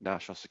the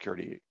national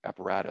security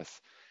apparatus,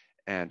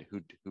 and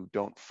who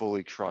don't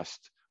fully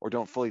trust or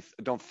don't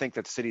think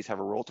that cities have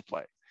a role to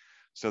play,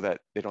 so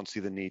that they don't see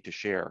the need to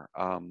share.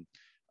 And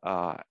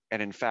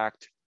in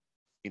fact,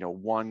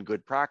 one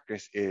good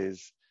practice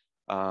is,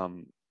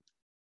 although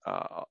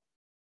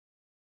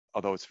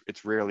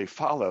it's rarely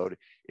followed,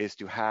 is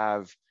to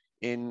have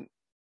in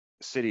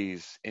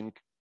cities, in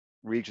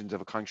regions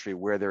of a country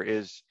where there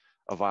is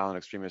a violent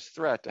extremist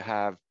threat, to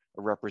have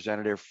a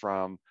representative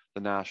from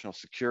the national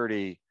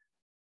security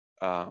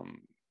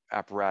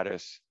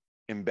apparatus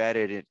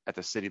embedded at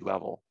the city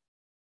level,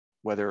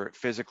 whether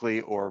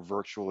physically or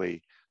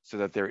virtually, so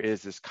that there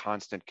is this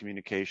constant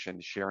communication,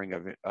 sharing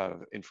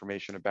of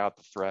information about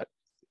the threat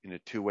in a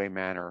two-way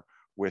manner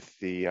with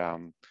the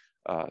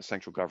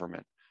central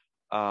government.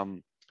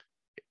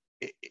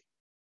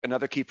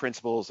 Another key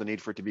principle is the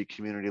need for it to be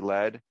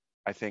community-led.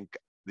 I think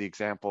the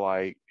example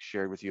I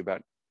shared with you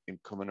about in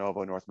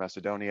Kumanovo, North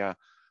Macedonia,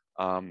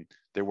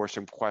 there were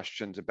some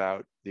questions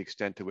about the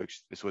extent to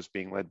which this was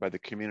being led by the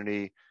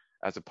community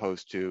as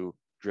opposed to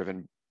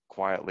driven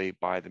quietly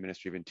by the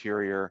Ministry of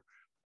Interior.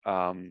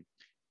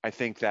 I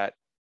think that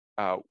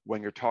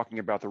when you're talking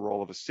about the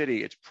role of a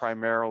city, it's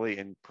primarily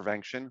in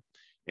prevention,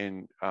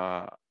 in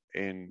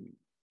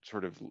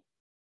sort of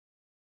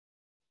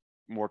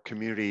more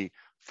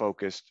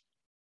community-focused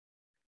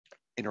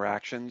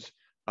interactions,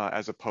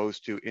 as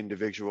opposed to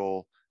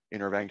individual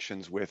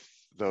interventions with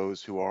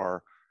those who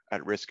are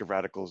at risk of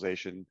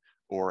radicalization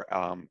or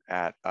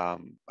have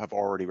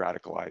already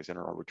radicalized and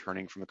are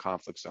returning from the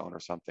conflict zone or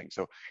something.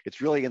 So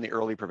it's really in the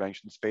early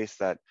prevention space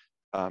that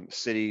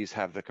cities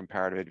have the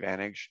comparative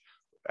advantage,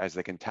 as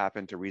they can tap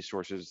into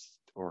resources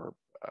or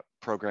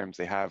programs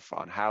they have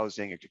on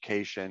housing,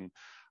 education,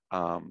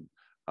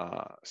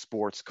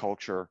 sports,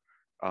 culture,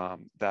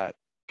 that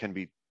can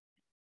be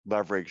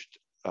leveraged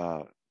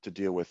to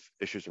deal with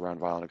issues around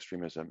violent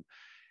extremism.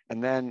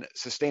 And then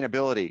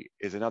sustainability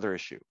is another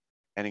issue,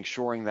 and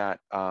ensuring that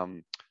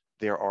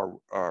there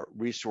are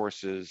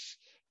resources,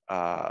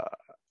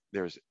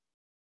 there's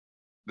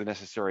the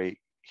necessary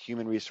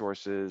human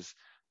resources,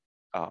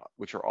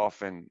 which are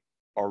often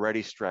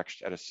already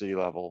stretched at a city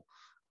level,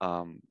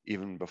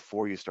 even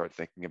before you start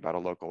thinking about a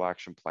local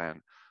action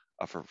plan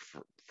for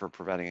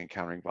preventing and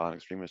countering violent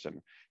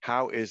extremism.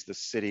 How is the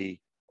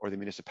city or the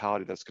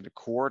municipality that's going to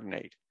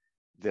coordinate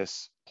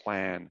this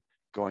plan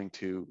going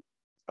to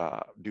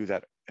do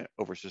that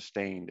over a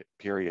sustained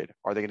period?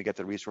 Are they going to get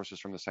the resources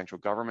from the central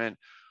government?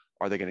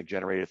 Are they going to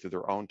generate it through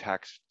their own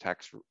tax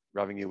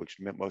revenue, which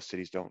most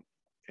cities don't,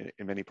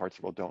 in many parts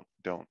of the world,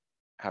 don't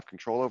have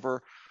control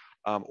over?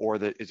 Or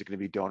is it going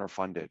to be donor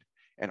funded?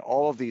 And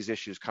all of these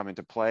issues come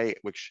into play,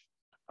 which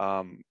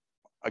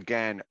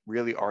again,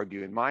 really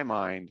argue in my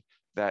mind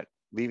that,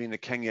 leaving the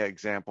Kenya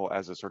example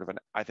as a sort of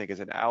I think as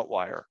an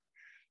outlier,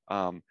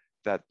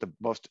 that the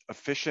most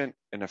efficient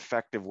and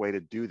effective way to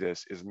do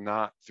this is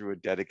not through a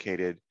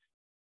dedicated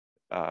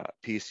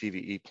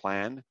PCVE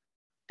plan,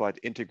 but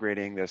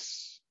integrating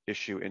this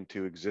issue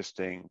into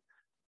existing,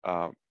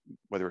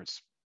 whether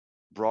it's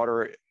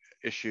broader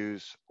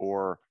issues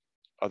or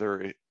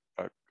other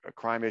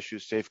crime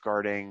issues,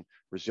 safeguarding,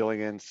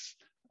 resilience,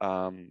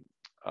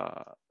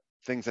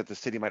 things that the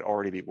city might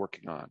already be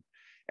working on.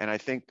 And I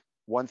think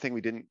one thing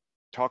we didn't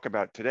talk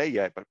about today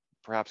yet, but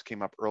perhaps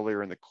came up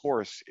earlier in the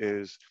course,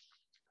 is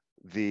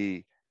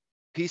the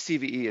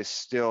PCVE is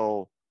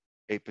still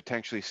a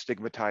potentially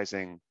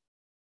stigmatizing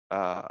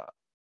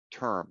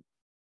term.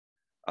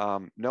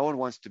 No one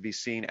wants to be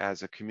seen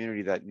as a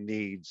community that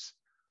needs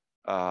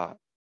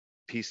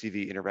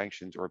PCV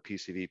interventions or a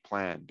PCV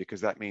plan,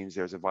 because that means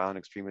there's a violent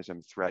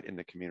extremism threat in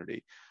the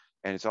community,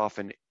 and it's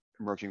often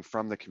emerging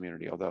from the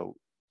community, although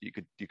you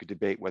could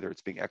debate whether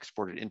it's being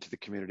exported into the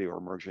community or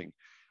emerging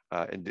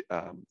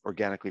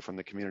organically from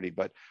the community.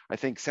 But I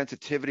think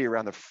sensitivity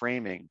around the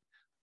framing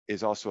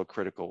is also a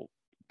critical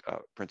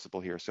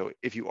principle here. So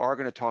if you are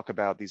going to talk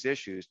about these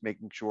issues,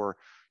 making sure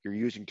you're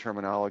using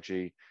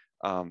terminology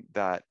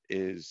that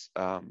is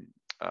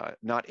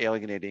not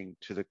alienating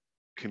to the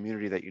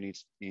community that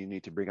you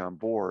need to bring on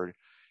board,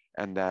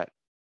 and that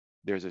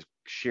there's a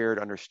shared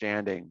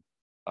understanding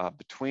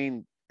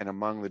between and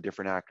among the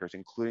different actors,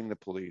 including the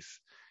police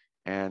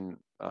and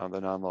the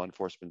non-law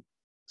enforcement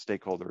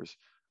stakeholders,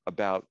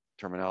 about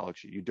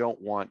terminology. You don't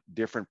want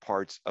different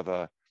parts of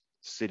a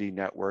city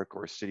network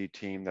or a city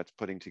team that's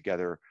putting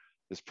together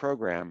this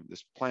program,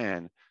 this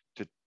plan,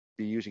 to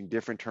be using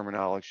different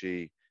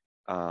terminology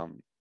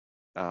when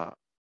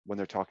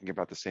they're talking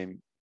about the same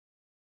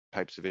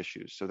types of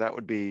issues. So that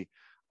would be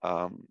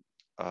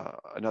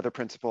another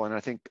principle. And I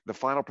think the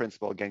final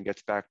principle, again,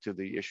 gets back to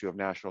the issue of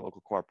national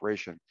local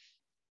cooperation.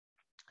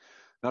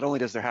 Not only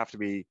does there have to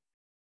be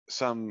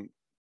some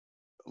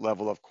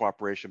level of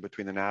cooperation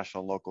between the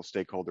national and local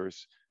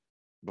stakeholders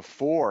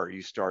before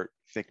you start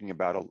thinking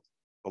about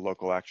a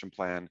local action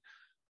plan,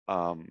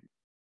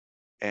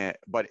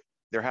 but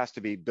there has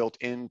to be built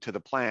into the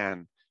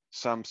plan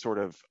some sort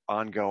of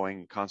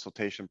ongoing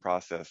consultation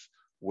process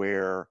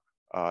where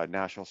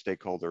national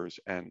stakeholders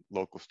and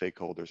local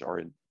stakeholders are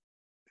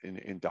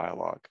in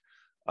dialogue.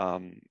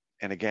 And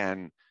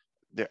again,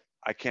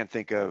 I can't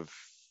think of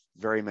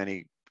very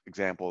many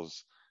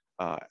examples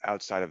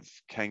outside of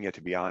Kenya,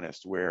 to be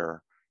honest,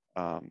 where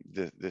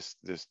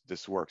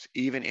this works.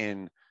 Even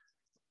in,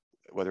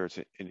 whether it's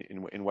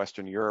in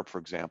Western Europe, for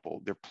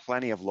example, there are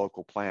plenty of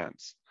local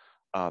plans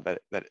that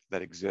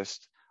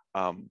exist,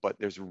 but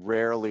there's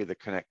rarely the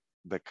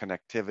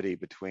connectivity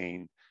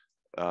between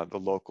the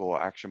local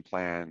action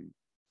plan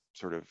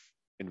sort of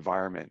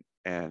environment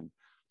and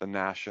the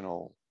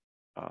national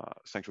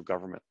central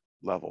government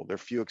level. There are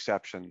few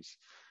exceptions,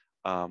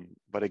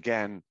 but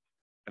again,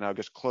 and I'll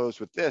just close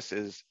with this,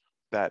 is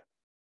that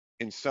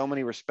in so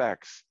many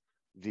respects,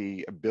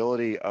 the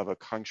ability of a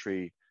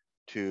country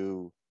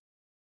to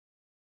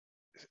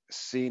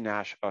see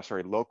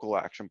local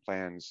action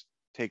plans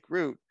take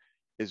root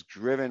is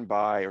driven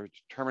by or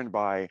determined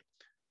by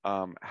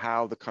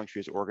how the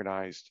country is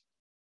organized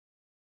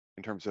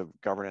in terms of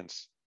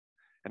governance,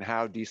 and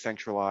how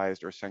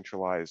decentralized or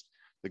centralized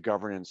the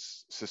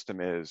governance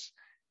system is.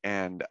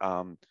 And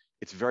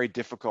it's very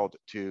difficult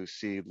to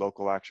see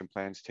local action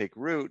plans take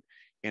root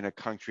in a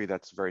country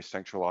that's very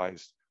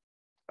centralized.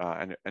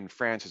 And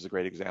France is a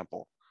great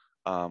example,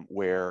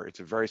 where it's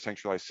a very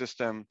centralized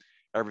system.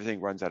 Everything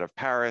runs out of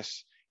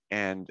Paris.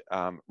 And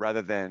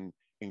rather than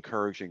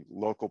encouraging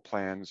local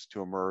plans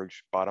to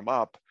emerge bottom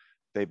up,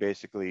 they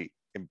basically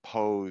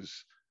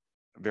impose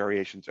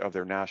variations of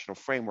their national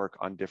framework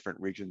on different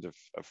regions of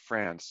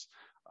France,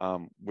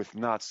 with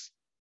not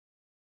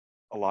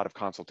a lot of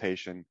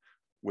consultation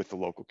with the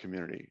local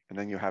community. And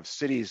then you have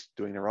cities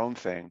doing their own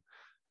thing,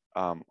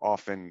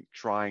 often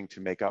trying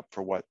to make up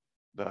for what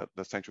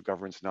the central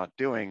government's not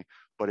doing,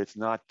 but it's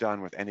not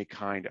done with any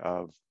kind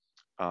of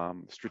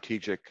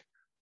strategic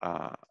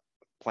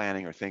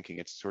planning or thinking.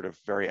 It's sort of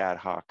very ad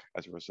hoc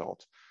as a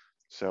result.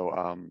 So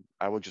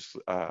I will just,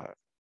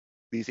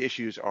 these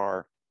issues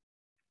are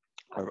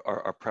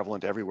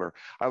prevalent everywhere.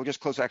 I will just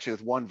close actually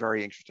with one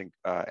very interesting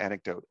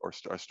anecdote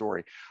or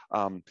story.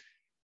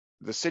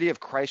 The city of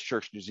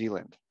Christchurch, New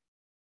Zealand,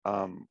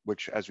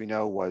 which, as we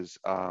know, was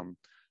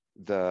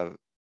the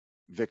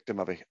victim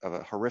of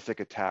a horrific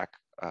attack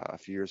a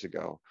few years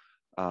ago,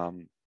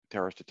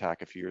 terrorist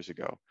attack a few years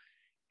ago.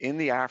 In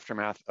the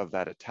aftermath of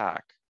that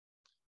attack,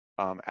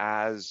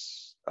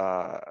 as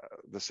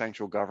the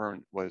central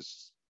government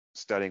was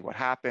studying what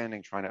happened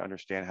and trying to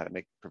understand how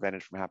to prevent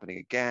it from happening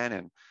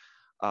again,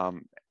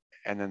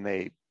 and then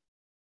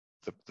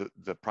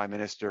the prime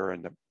minister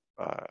and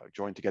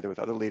joined together with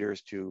other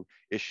leaders to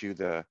issue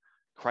the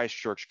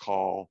Christchurch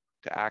call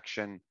to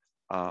action.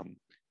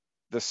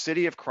 The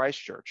city of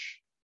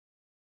Christchurch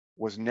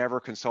was never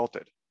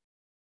consulted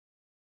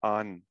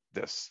on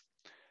this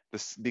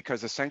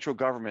because the central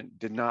government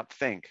did not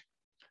think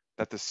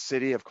that the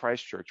city of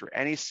Christchurch or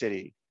any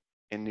city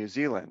in New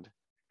Zealand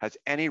has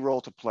any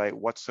role to play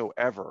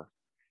whatsoever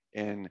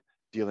in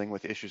dealing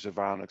with issues of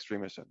violent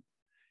extremism.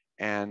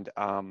 And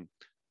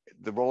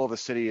the role of the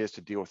city is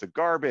to deal with the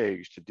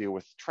garbage, to deal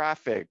with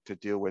traffic, to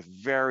deal with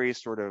very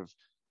sort of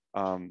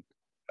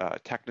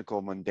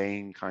technical,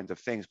 mundane kinds of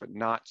things, but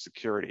not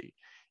security.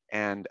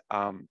 And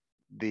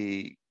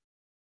the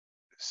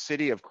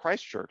city of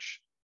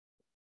Christchurch,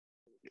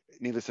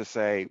 needless to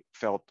say,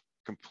 felt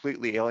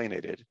completely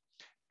alienated.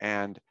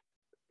 And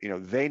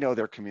they know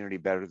their community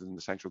better than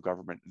the central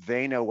government.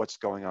 They know what's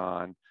going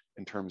on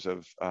in terms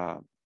of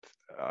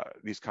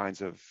these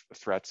kinds of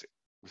threats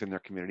within their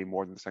community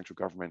more than the central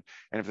government.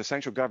 And if the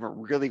central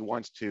government really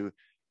wants to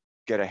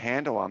get a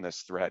handle on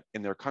this threat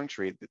in their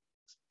country, the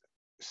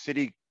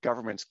city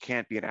governments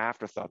can't be an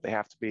afterthought. They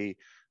have to be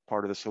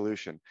part of the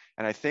solution.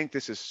 And I think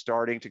this is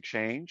starting to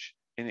change.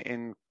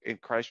 in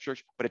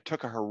Christchurch, but it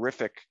took a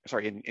horrific,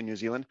 sorry, in New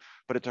Zealand,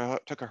 but it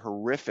took a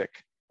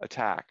horrific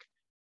attack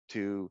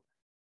to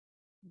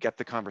get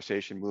the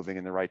conversation moving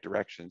in the right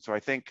direction. So I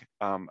think,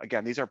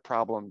 again, these are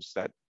problems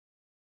that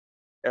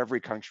every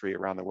country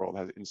around the world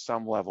has, in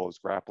some level, is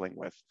grappling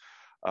with.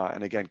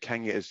 And again,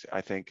 Kenya is,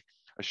 I think,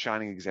 a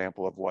shining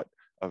example of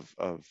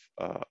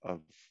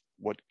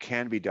what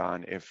can be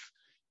done if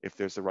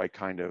there's the right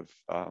kind of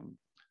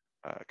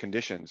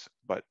conditions.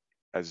 But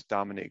as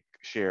Dominic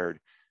shared,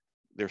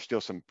 there's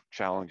still some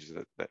challenges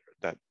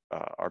that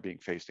are being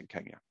faced in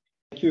Kenya.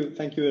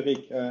 Thank you,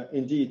 Eric.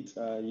 Indeed,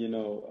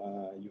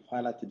 you've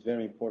highlighted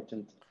very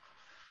important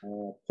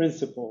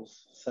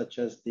principles such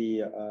as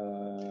the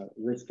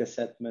risk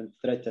assessment,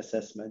 threat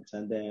assessment,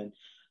 and then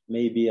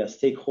maybe a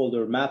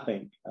stakeholder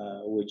mapping,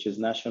 which is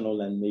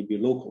national and maybe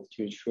local,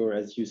 to ensure,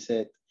 as you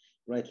said,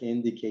 rightly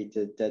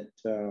indicated, that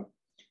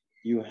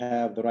you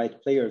have the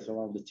right players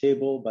around the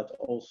table, but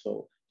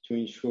also to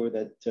ensure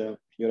that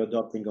you're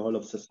adopting a whole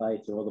of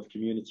society, a whole of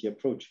community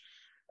approach.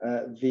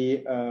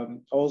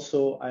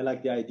 Also, I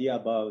like the idea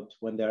about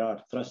when there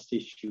are trust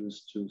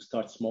issues to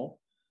start small,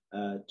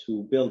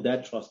 to build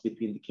that trust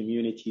between the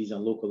communities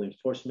and local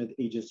enforcement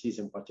agencies,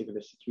 in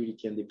particular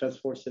security and defense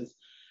forces,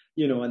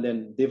 and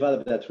then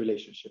develop that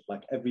relationship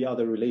like every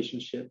other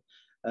relationship.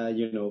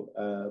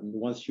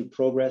 Once you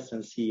progress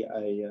and see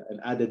an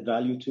added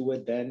value to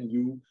it, then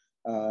you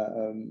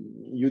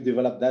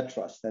develop that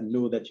trust and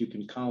know that you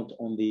can count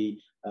on the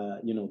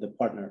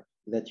partner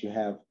that you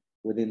have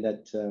within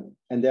that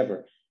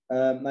endeavor.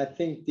 I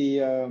think the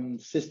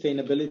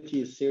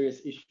sustainability is a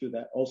serious issue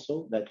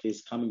that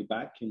is coming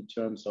back in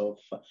terms of,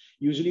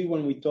 usually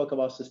when we talk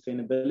about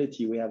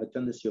sustainability, we have a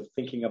tendency of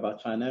thinking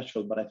about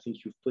financial, but I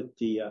think you've put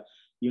the,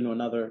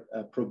 another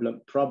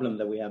problem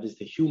that we have is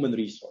the human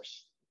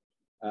resource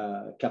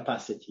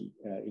capacity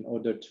in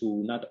order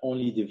to not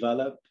only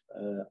develop,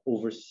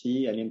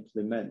 oversee and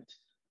implement,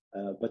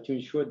 but to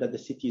ensure that the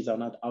cities are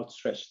not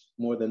outstretched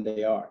more than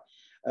they are.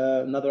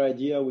 Another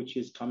idea which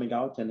is coming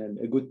out and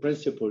a good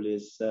principle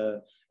is,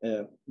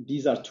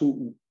 these are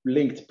two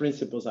linked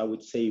principles, I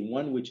would say.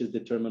 One, which is the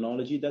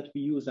terminology that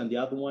we use, and the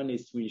other one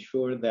is to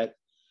ensure that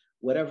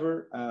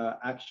whatever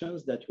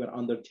actions that we're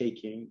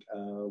undertaking,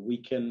 we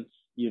can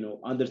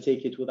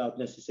undertake it without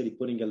necessarily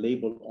putting a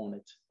label on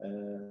it,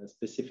 a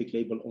specific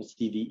label on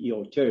CVE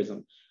or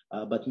terrorism,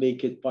 but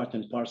make it part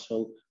and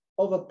parcel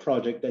of a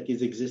project that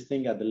is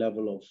existing at the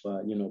level of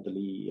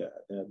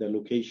the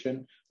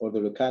location or the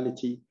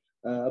locality,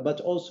 but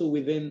also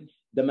within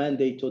the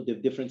mandate of the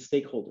different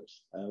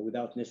stakeholders,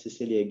 without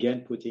necessarily,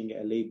 again, putting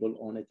a label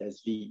on it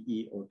as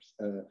VE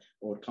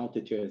or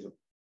counterterrorism,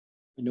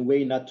 in a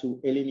way not to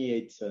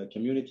alienate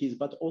communities,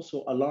 but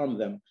also alarm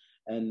them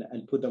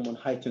and put them on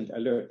heightened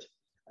alert.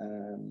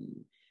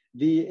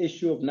 The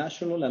issue of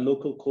national and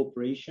local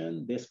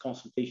cooperation, this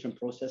consultation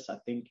process, I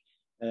think,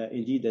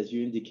 indeed, as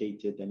you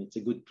indicated, and it's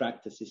a good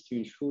practice, is to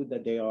ensure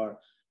that they are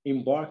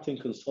embarked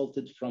and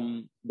consulted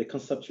from the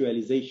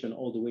conceptualization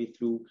all the way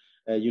through,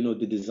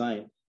 the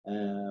design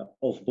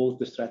of both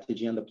the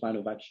strategy and the plan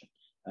of action.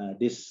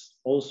 This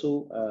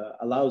also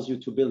allows you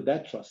to build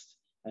that trust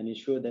and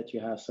ensure that you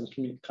have some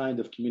kind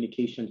of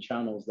communication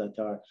channels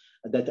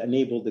that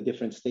enable the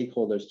different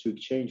stakeholders to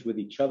exchange with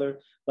each other,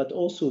 but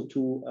also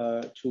to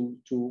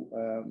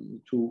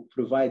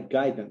provide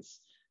guidance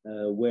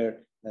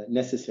where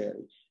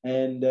necessary.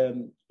 And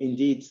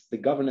indeed, the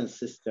governance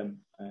system,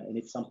 and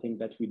it's something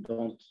that we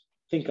don't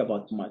think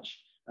about much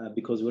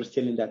because we're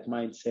still in that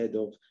mindset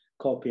of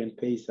copy and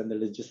paste, and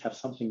let's just have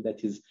something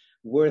that is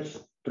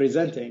worth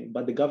presenting.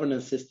 But the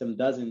governance system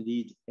does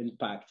indeed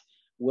impact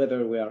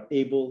whether we are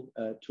able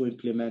to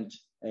implement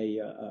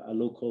a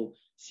local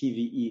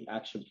CVE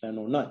action plan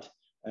or not.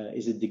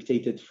 Is it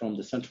dictated from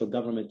the central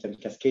government and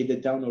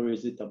cascaded down, or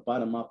is it a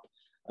bottom-up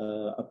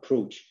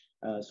approach?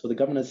 So the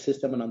governance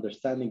system and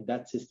understanding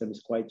that system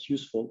is quite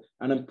useful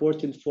and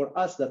important for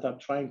us that are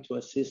trying to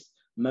assist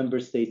member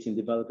states in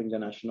developing the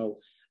national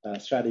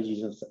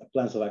strategies and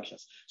plans of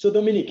actions. So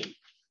Dominic,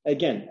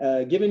 again,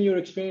 given your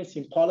experience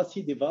in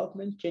policy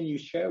development, can you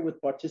share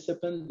with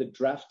participants the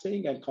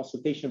drafting and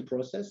consultation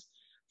process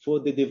for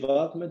the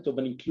development of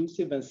an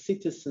inclusive and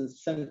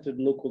citizen-centered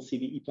local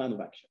CVE plan of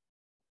action?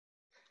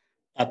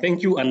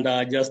 Thank you.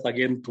 And just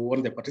again to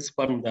warn the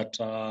participant that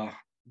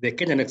the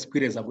Kenyan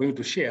experience I'm going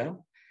to share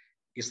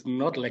is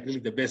not like really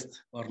the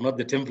best or not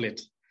the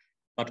template,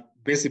 but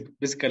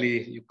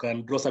basically you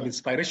can draw some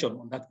inspiration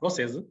on that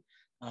process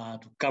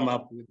to come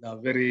up with a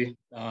very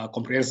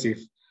comprehensive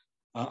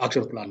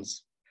action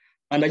plans.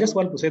 And I just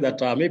want to say that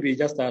maybe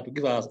just to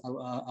give us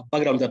a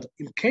background that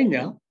in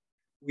Kenya,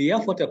 we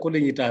have what we're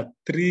calling it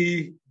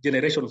 3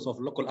 generations of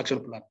local action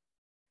plan.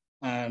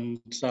 And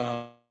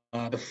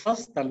the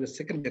first and the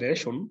second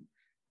generation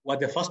were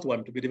the first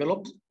one to be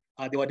developed.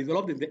 They were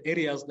developed in the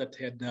areas that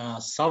had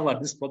suffered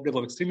this problem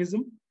of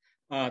extremism.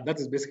 That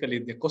is basically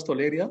the coastal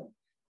area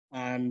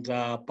and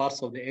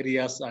parts of the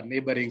areas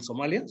neighboring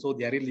Somalia. So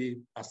they are really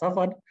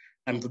suffered,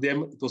 and to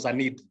them it was a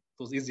need. It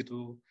was easy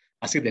to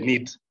see the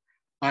need.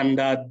 And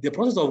the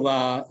process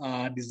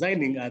of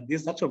designing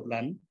this action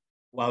plan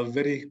was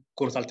very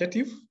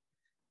consultative,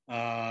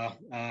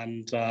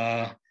 and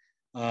a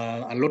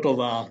lot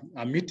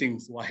of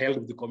meetings were held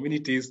with the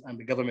communities and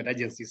the government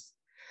agencies.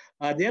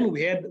 Then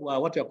we had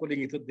what we are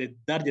calling it the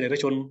third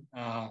generation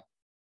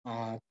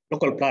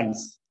local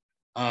plans.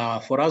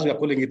 For us, we are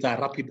calling it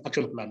rapid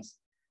action plans.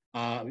 We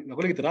are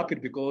calling it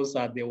rapid because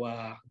they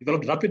were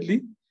developed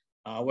rapidly,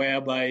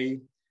 whereby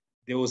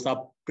there was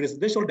a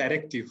presidential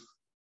directive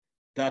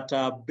that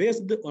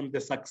based on the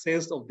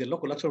success of the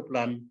local action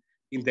plan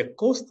in the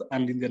coast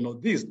and in the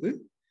Northeast,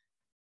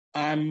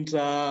 and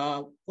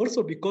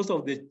also because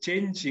of the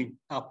changing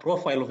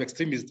profile of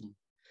extremism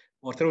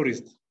or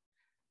terrorists,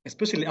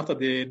 especially after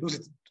the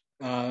Dusit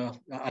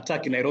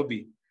attack in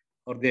Nairobi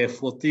or the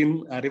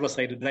 14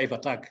 Riverside Drive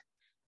attack.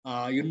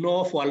 You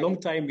know, for a long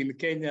time in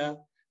Kenya,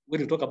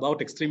 when you talk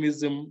about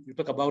extremism, you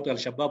talk about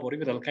Al-Shabaab or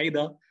even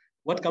Al-Qaeda,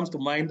 what comes to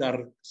mind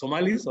are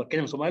Somalis or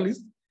Kenyan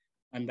Somalis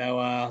and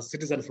our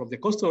citizens from the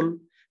coastal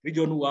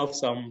region who have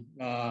some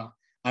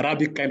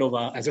Arabic kind of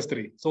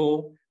ancestry.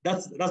 So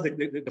that's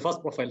the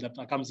first profile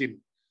that comes in.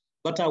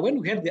 But when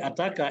we had the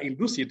attacker in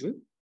Dusit,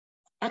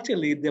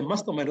 actually the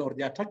mastermind or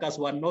the attackers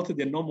were not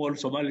the normal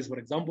Somalis, for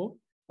example,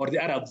 or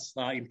the Arabs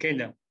in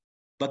Kenya.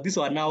 But these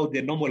are now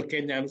the normal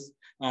Kenyans,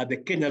 the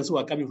Kenyans who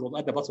are coming from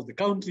other parts of the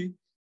country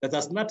that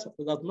has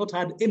not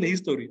had any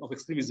history of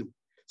extremism.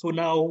 So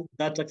now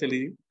that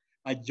actually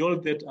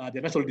jolted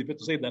the national debate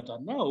to say that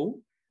now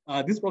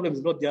this problem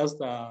is not just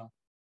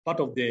part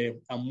of the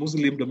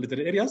Muslim-dominated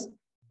areas,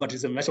 but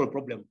it's a national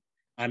problem.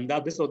 And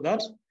that based on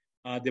that,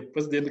 the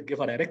president gave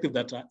a directive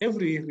that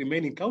every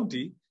remaining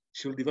county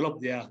should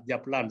develop their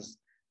plans.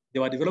 They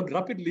were developed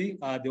rapidly.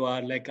 There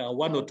were like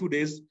 1 or 2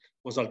 days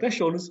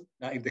consultations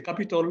in the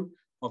capital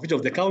of each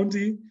of the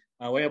county,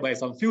 whereby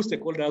some few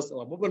stakeholders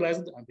were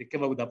mobilized and they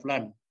came up with a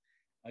plan.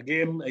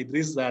 Again,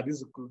 this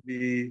could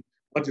be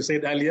what you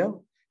said earlier.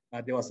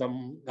 There were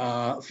some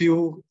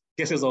few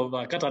cases of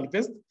cut and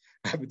paste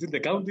between the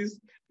counties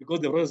because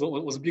the process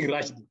was being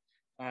rushed.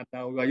 And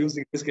we were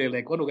using basically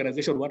like one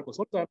organization, one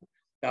consultant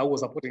that was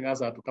supporting us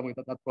to come with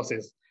that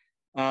process.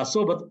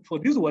 But for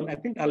this one, I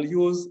think I'll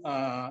use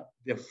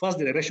the first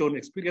generation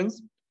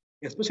experience,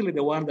 especially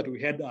the one that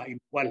we had in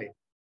Kwale.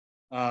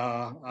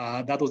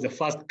 That was the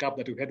first CAP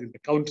that we had in the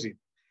country.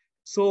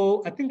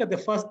 So I think that the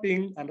first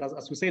thing, and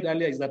as we said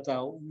earlier, is that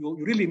you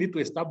really need to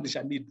establish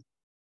a need.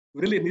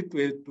 You really need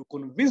to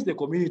convince the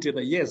community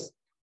that yes,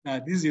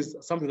 this is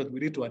something that we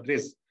need to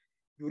address.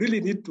 You really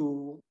need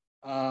to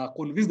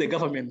convince the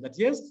government that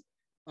yes,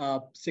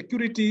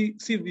 security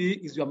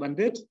CVE is your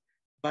mandate,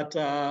 but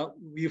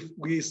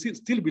we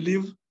still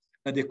believe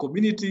that the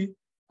community,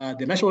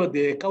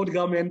 the county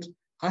government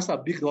has a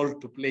big role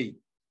to play.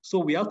 So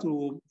we have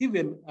to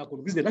even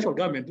convince the national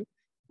government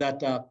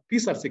that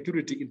peace and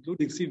security,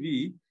 including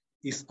CVE,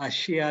 is a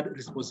shared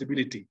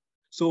responsibility.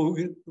 So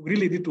we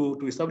really need to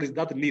establish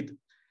that need.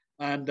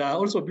 And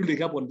also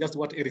building up on just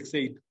what Eric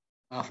said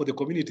for the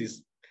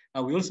communities,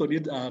 we also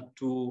need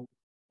to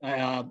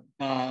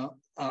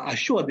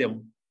assure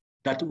them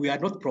that we are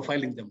not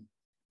profiling them.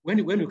 When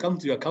you come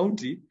to your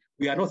county,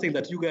 we are not saying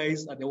that you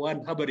guys are the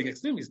one harboring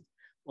extremists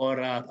or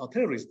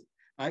terrorists.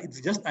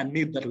 It's just a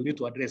need that we need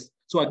to address.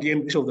 So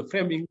again, the issue of the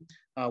framing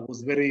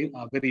was very,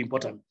 very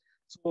important.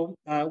 So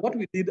what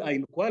we did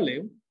in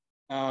Kwale,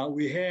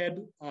 we had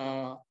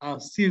a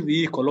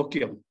CVE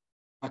colloquium,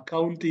 a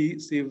county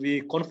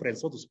CVE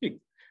conference, so to speak,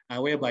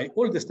 whereby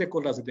all the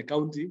stakeholders in the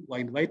county were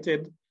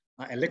invited,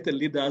 elected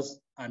leaders,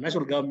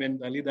 national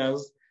government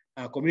leaders,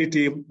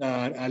 community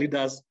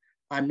leaders,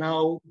 and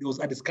now there was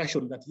a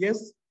discussion that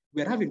yes,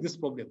 we are having this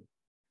problem.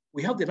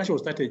 We have the national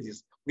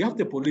strategies, we have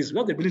the police, we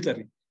have the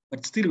military,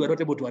 but still we are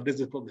not able to address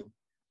this problem.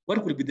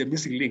 What could be the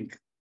missing link?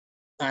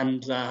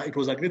 And it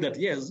was agreed that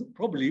yes,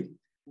 probably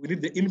we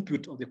need the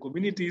input of the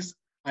communities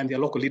and their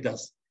local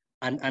leaders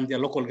and their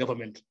local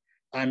government.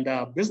 And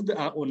based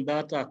on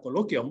that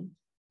colloquium,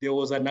 there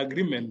was an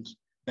agreement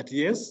that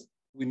yes,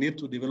 we need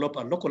to develop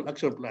a local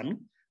action plan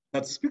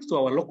that speaks to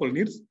our local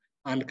needs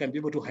and can be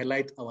able to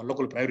highlight our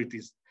local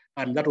priorities.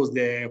 And that was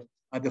the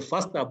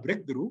first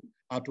breakthrough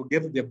to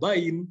get the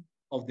buy-in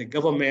of the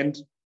government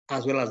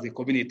as well as the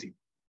community.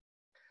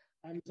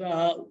 And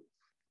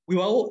we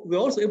were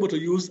also able to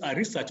use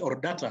research or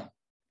data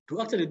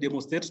to actually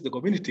demonstrate to the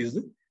communities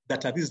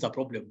that this is a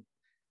problem.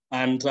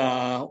 And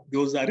there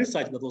was a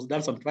research that was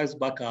done some times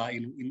back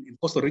in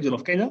coastal region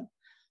of Kenya.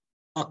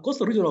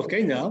 Coastal region of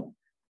Kenya,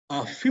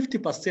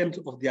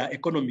 50% of their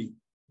economy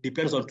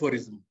depends on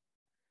tourism.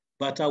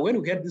 But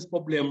when we had this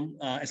problem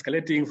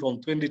escalating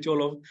from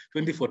 2012,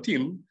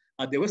 2014,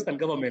 the Western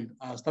government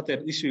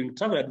started issuing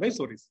travel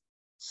advisories.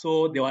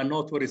 So there were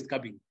no tourists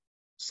coming.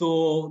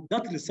 So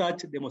that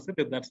research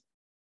demonstrated that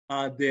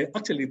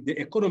the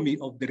economy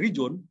of the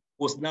region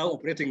was now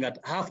operating at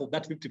half of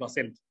that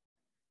 50%.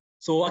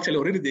 So actually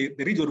already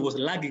the region was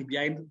lagging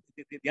behind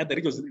the other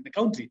regions in the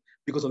country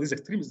because of this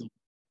extremism.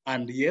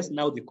 And yes,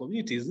 now the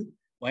communities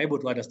were able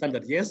to understand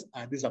that yes,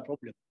 this is a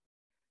problem.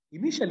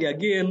 Initially,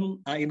 again,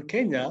 in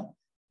Kenya,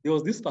 there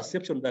was this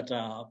perception that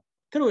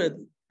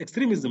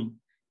extremism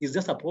is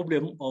just a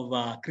problem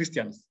of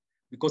Christians,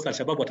 because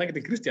Al-Shabaab were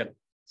targeting Christians.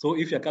 So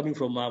if you're coming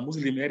from a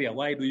Muslim area,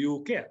 why do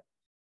you care?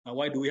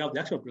 Why do we have the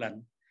action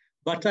plan?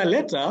 But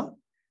later,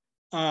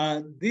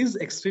 these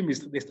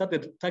extremists, they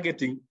started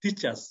targeting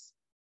teachers,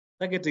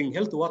 targeting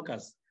health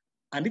workers,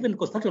 and even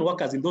construction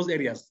workers in those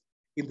areas,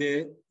 in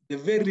the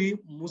very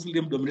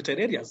Muslim-dominated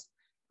areas.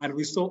 And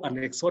we saw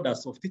an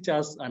exodus of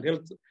teachers and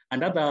health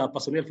and other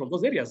personnel from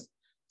those areas.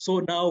 So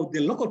now the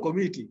local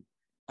community,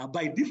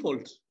 by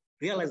default,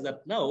 realize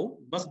that now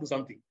we must do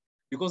something.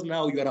 Because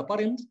now you are a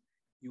parent,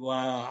 you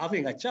are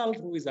having a child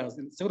who is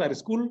in secondary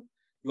school,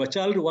 your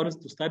child wants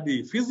to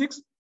study physics,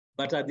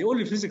 but the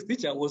only physics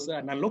teacher was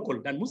a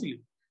non-local, non-Muslim,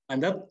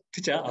 and that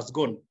teacher has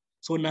gone.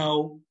 So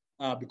now,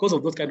 because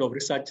of those kind of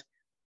research,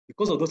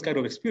 because of those kind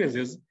of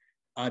experiences,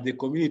 the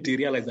community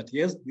realized that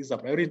yes, this is a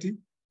priority,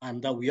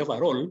 and we have a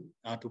role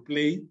to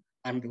play,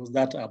 and there was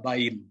that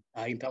buy-in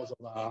in terms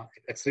of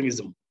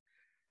extremism.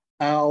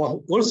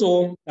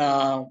 Also,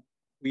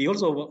 we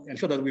also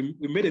ensured that we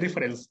made a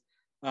reference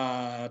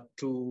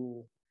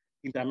to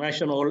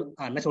international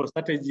and national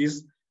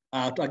strategies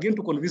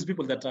to convince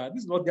people that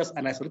this is not just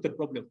an isolated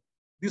problem.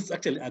 This is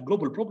actually a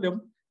global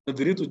problem that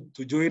we need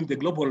to join the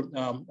global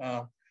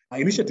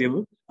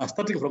initiative,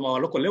 starting from our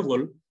local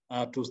level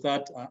to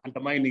start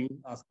undermining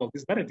some of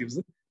these narratives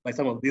by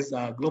some of these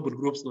global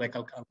groups like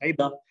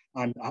Al-Qaeda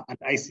and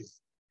ISIS.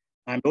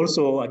 And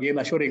also, again,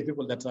 assuring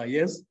people that,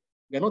 yes,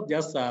 we're not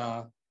just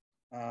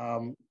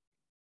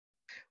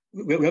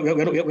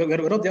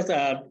we're not just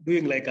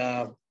doing like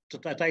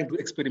trying to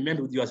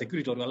experiment with your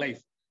security or your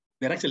life.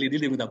 We're actually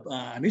dealing with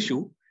an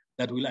issue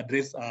that will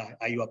address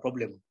your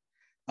problem.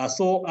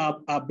 So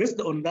based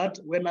on that,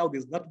 when now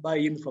there's that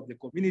buy-in from the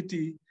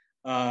community,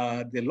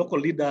 the local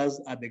leaders,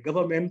 the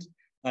government,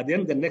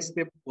 then the next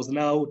step was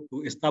now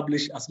to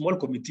establish a small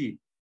committee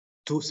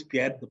to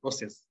spearhead the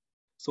process.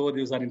 So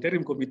there's an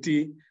interim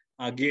committee,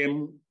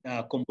 again,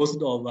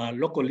 composed of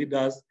local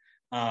leaders,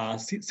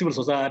 civil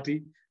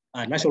society,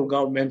 national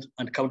government,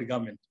 and county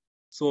government.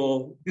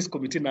 So this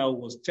committee now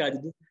was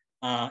charged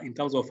in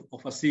terms of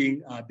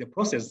overseeing the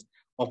process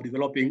of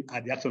developing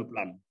the action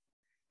plan.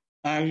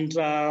 And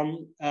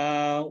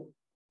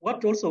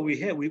what also we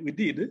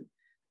did,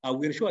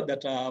 we ensured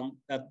that,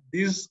 that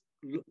this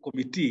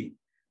committee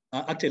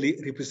actually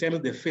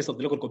represented the face of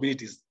the local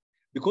communities.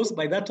 Because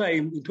by that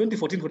time, in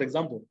 2014, for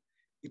example,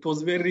 it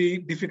was very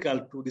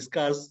difficult to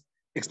discuss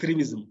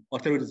extremism or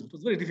terrorism. It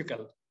was very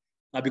difficult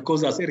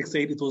because, as Eric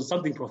said, it was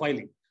something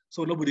profiling.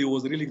 So nobody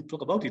was really to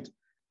talk about it.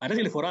 And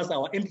actually for us,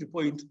 our entry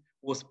point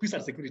was peace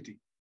and security.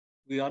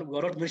 We are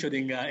not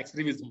mentioning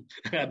extremism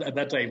at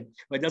that time.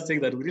 We're just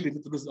saying that we really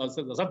need to do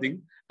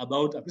something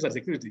about peace and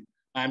security.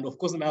 And of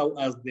course, now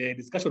as the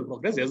discussion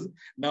progresses,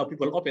 now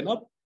people open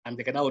up and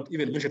they can now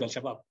even mention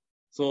Al-Shabaab.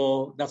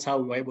 So that's how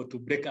we were able to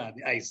break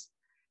the ice.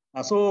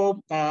 So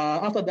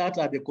after that,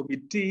 the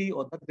committee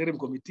or that interim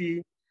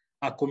committee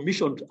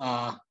commissioned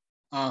a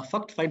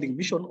fact-finding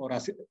mission or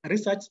a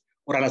research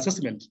or an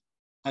assessment,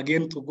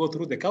 again, to go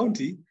through the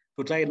county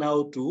to try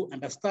now to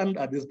understand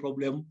this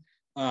problem,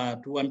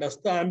 to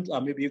understand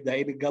maybe if there are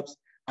any gaps,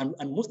 and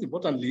most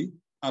importantly,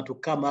 to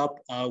come up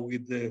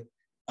with the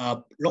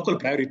local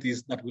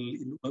priorities that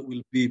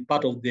will be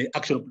part of the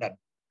action plan.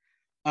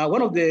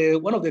 One of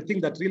the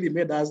things that really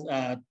made us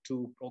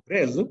to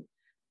progress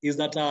is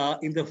that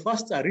in the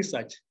first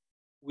research,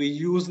 we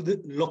used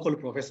local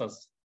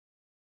professors.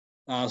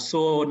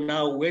 So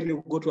now when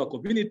you go to a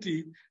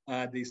community,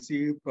 they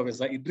see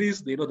Professor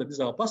Idris, they know that this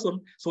is our person.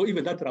 So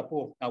even that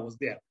rapport was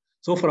there.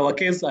 So for our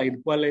case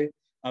in Kwale,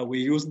 we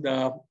used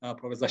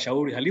Professor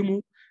Shauri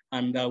Halimu,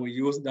 and we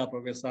used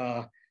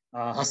Professor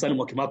Hassan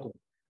Mwakimako.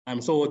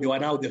 And so they were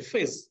now the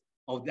face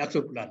of the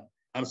action plan.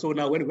 And so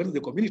now when we went to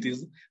the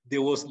communities,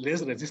 there was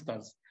less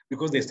resistance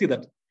because they see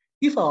that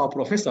if our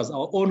professors,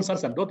 our own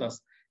sons and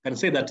daughters can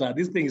say that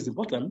this thing is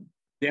important,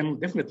 then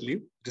definitely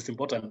it is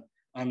important.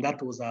 And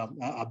that was a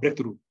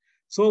breakthrough.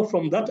 So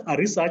from that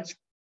research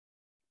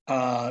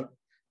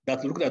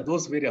that looked at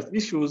those various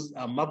issues,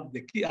 mapped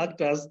the key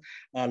actors,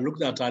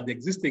 looked at the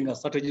existing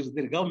strategies of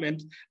the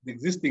government, the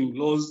existing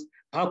laws,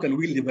 how can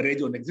we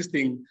leverage on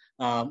existing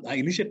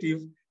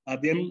initiative.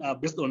 Then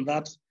based on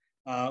that,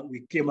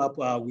 we came up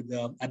with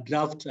a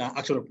draft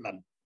action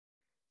plan.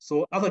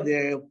 So after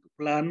the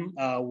plan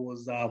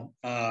was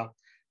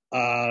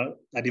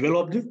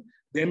developed,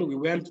 then we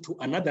went to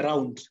another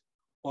round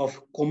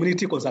of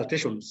community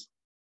consultations,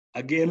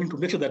 again, to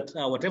make sure that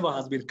whatever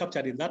has been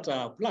captured in that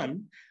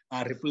plan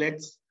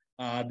reflects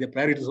the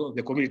priorities of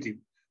the community.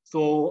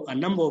 So a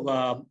number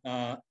of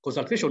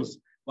consultations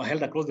were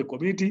held across the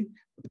community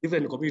with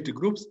different community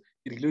groups,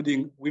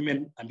 including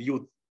women and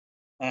youth,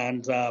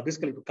 and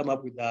basically to come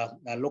up with a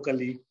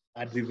locally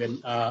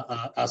driven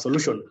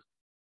solution.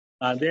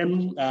 And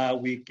then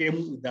we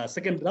came with the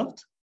second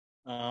draft,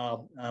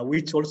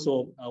 which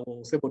also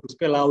was able to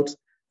spell out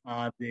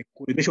the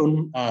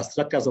coordination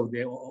structures of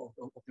the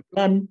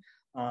plan,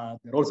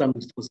 the roles and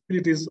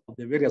responsibilities of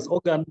the various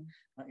organs,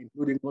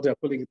 including what we are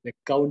calling the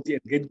County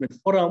Engagement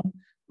Forum,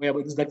 where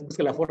this is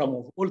basically a forum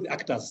of all the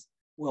actors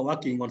who are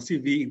working on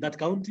CVE in that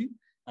county,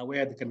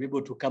 where they can be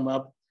able to come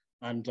up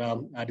and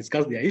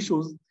discuss their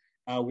issues.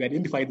 We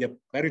identify the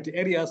priority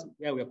areas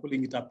where we are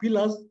calling it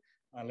pillars,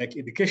 like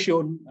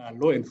education,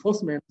 law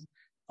enforcement,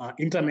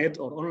 internet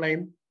or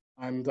online,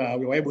 and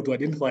we were able to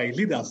identify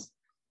leaders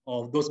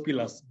of those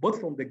pillars, both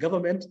from the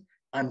government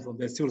and from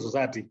the civil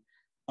society.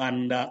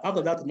 And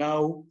after that,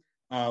 now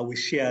we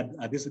shared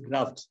this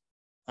draft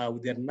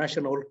with the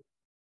National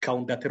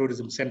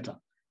Counterterrorism Center,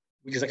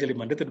 which is actually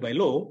mandated by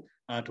law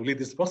to lead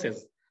this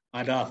process.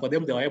 And for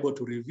them, they were able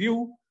to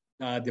review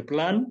the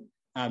plan,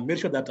 make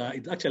sure that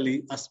it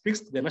actually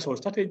speaks to the national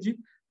strategy,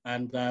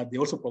 and they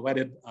also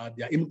provided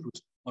their input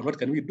on what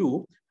can we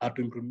do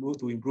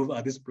to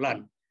improve this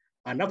plan.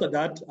 And after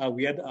that,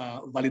 we had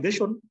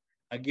validation,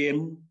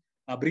 again,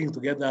 bringing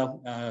together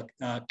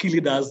key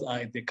leaders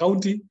in the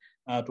county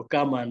to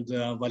come and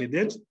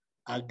validate,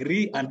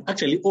 agree, and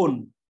actually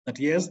own that,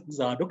 yes, these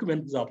are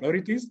documents, these are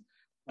priorities,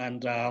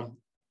 and for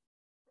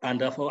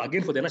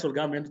the national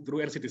government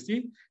through NCTC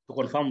to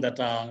confirm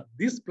that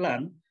this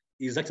plan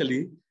is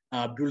actually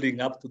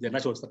building up to the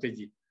national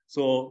strategy.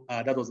 So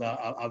that was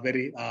a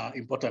very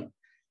important.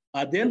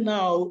 Then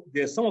now,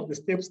 there's some of the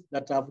steps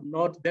that have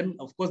not, then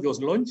of course there was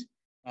launch.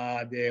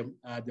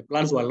 The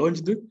plans were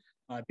launched.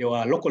 There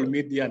were local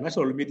media,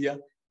 national media,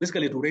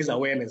 basically to raise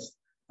awareness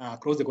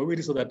across the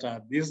community so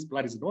that this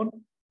plan is known,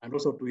 and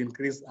also to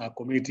increase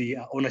community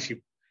ownership.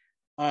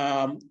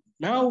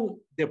 Now,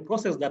 the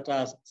process that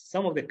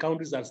some of the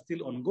counties are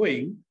still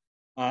ongoing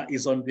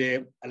is on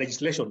the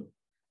legislation.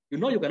 You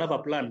know, you can have a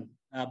plan,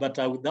 but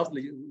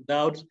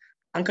without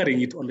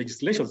anchoring it on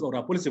legislations or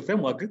a policy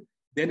framework,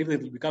 then it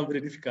will become very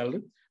difficult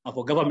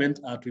for government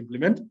to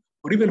implement,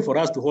 or even for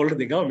us to hold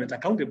the government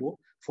accountable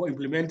for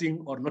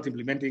implementing or not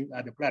implementing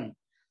the plan.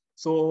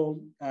 So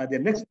the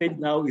next stage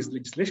now is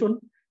legislation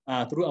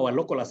through our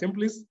local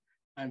assemblies.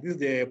 And this is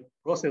the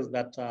process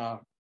that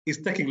is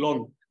taking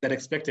longer than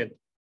expected.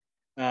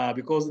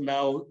 Because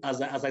now,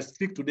 as I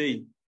speak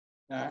today,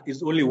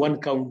 is only one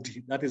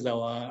county, that is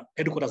our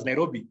headquarters,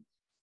 Nairobi,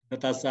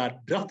 that has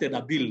drafted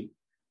a bill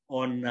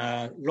on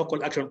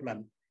local action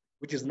plan,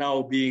 which is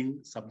now being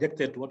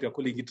subjected to what we are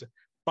calling it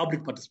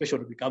public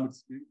participation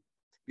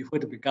before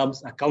it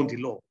becomes a county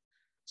law.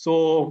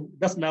 So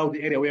that's now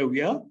the area where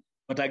we are.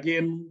 But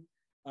again,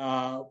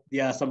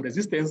 there are some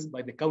resistance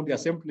by the county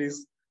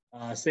assemblies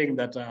saying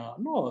that,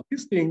 no,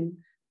 this thing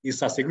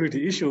is a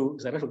security issue,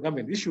 it's a national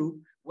government issue.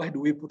 Why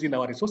do we put in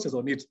our resources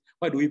on it?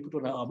 Why do we put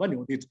on our money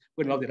on it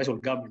when we have the national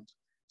government?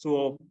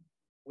 So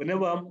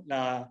whenever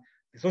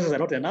resources are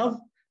not enough,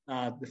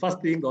 the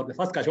first thing or the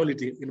first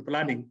casualty in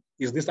planning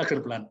is this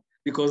action plan,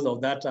 because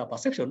of that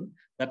perception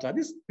that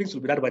these things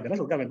will be done by the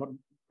national government,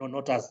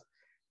 not us.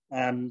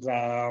 And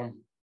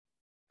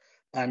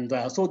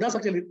so that's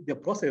actually the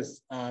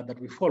process that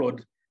we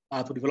followed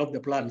to develop the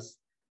plans.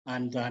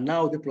 And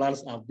now the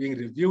plans are being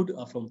reviewed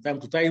from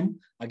time to time,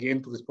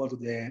 again, to respond to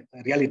the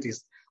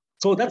realities.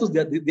 So that was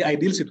the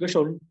ideal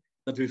situation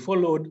that we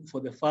followed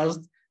for the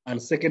first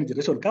and second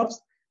generation CAPs.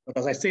 But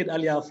as I said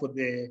earlier, for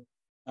the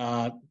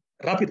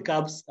rapid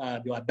CAPs,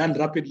 they were done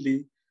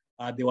rapidly.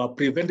 They were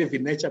preventive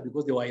in nature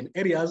because they were in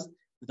areas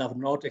that have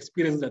not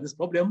experienced this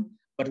problem.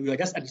 But we were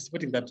just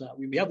anticipating that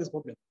we may have this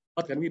problem.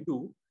 What can we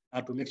do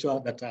to make sure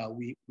that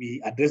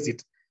we address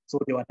it? So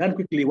they were done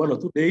quickly, 1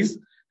 or 2 days,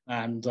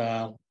 and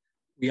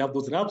we have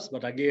those RAPs.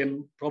 But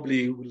again,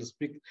 probably we'll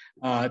speak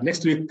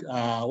next week.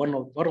 One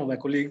of my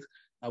colleagues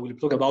will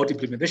talk about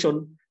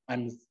implementation,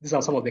 and these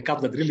are some of the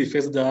CAPs that really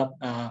faced the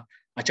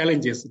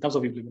challenges in terms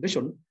of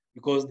implementation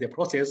because the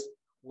process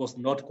was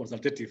not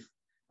consultative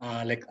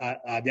like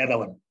the other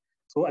one.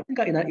 So I think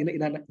in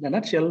a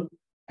nutshell,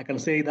 I can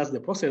say that's the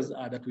process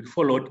that we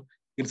followed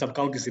in some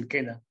counties in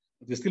Kenya.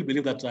 But we still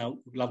believe that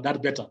we will have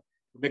done better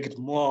to make it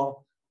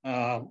more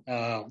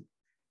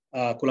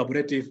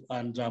collaborative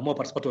and more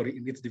participatory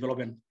in its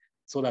development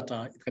so that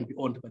it can be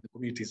owned by the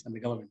communities and the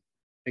government.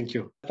 Thank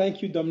you.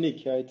 Thank you,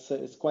 Dominic.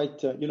 It's quite,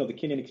 the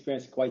Kenyan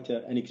experience, quite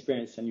an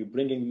experience, and you're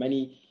bringing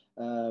many,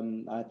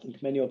 I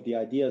think many of the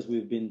ideas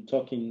we've been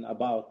talking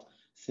about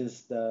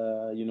since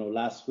the,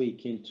 last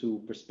week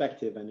into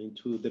perspective and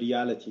into the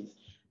realities.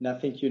 And I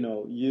think,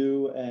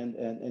 you and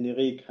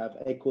Eric have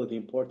echoed the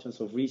importance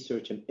of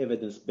research and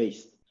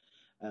evidence-based.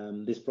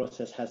 This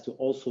process has to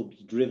also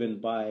be driven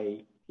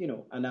by,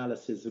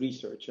 analysis,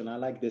 research. And I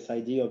like this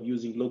idea of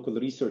using local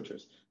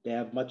researchers. They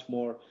have much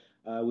more,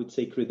 I would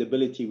say,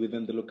 credibility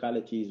within the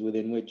localities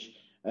within which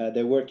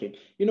they're working.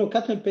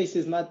 Cut and paste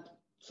is not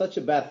such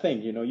a bad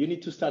thing. You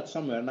need to start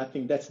somewhere. And I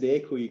think that's the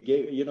echo you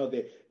gave,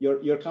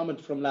 your comment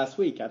from last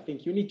week. I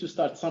think you need to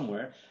start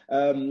somewhere.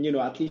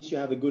 At least you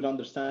have a good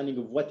understanding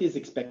of what is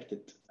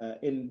expected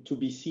to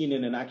be seen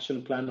in an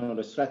action plan or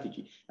a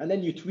strategy. And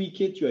then you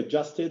tweak it, you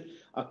adjust it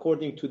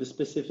according to the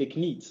specific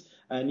needs.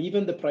 And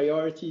even the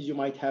priorities, you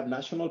might have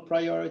national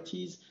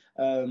priorities,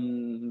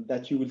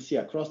 that you will see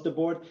across the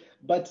board.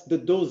 But the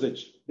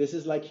dosage, this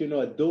is like,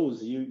 a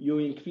dose. You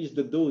increase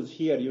the dose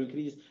here,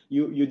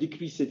 you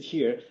decrease it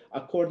here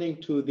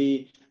according to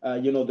the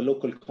the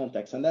local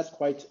context, and that's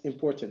quite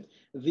important.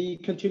 The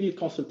continued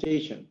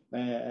consultation,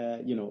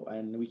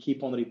 and we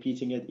keep on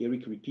repeating it.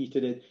 Eric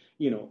repeated it,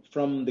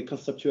 from the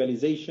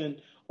conceptualization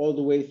all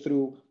the way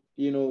through,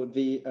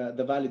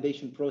 the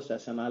validation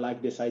process. And I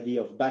like this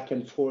idea of back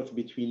and forth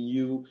between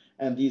you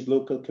and these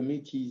local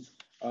committees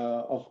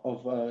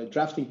of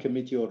drafting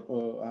committee,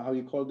 or how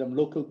you call them,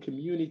 local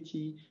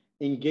community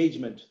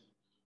engagement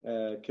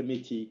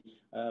committee,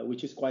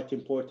 which is quite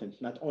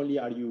important. Not only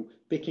are you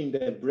picking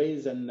their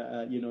brains and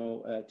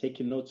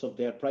taking notes of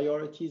their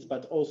priorities,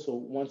 but also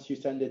once you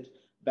send it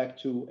back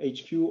to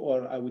HQ,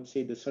 or I would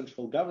say the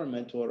central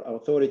government or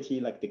authority,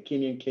 like the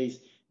Kenyan case,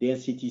 the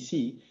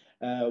NCTC,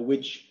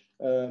 which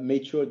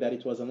made sure that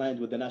it was aligned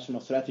with the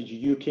national strategy.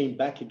 You came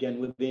back again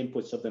with the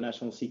inputs of the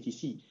national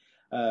CTC,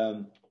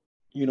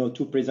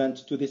 to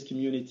present to this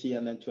community,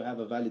 and then to have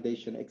a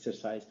validation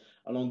exercise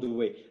along the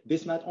way.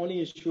 This not only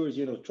ensures,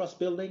 trust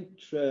building,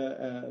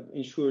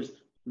 ensures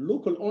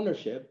local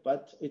ownership,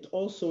 but it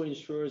also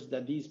ensures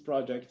that these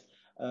projects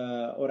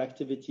or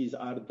activities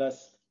are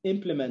thus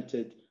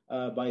implemented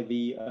by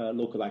the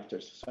local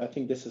actors. So I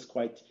think this is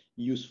quite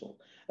useful.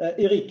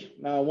 Eric,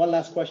 one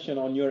last question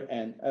on your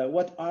end.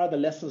 What are the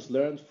lessons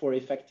learned for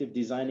effective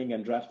designing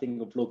and drafting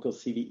of local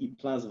CVE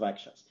plans of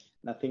actions?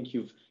 And I think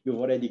you've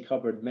already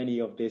covered many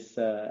of this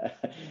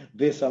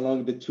this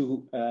along the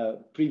two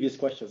previous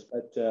questions,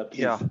 but please.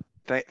 Yeah,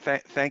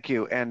 thank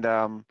you. And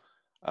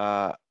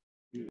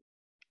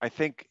I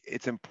think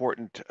it's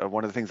important.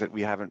 One of the things that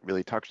we haven't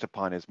really touched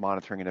upon is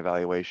monitoring and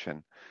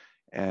evaluation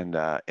and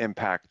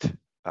impact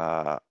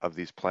of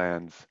these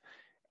plans,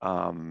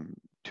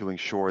 to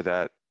ensure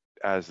that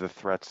as the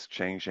threat's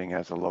changing,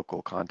 as the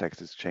local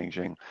context is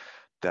changing,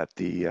 that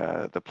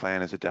the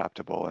plan is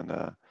adaptable, and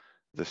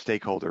the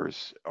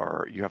stakeholders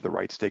you have the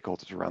right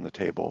stakeholders around the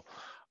table.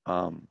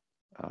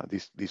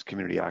 These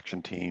community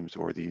action teams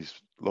or these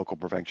local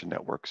prevention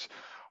networks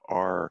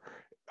are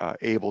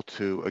able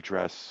to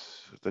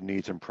address the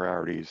needs and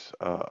priorities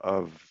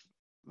of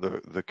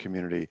the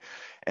community.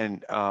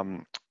 And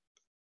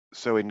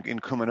so in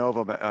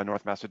Kumanovo,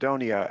 North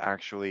Macedonia,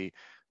 actually,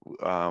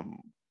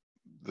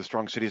 the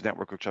Strong Cities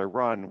Network, which I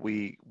run,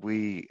 we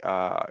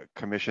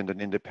commissioned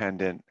an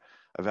independent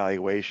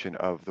evaluation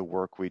of the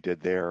work we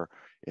did there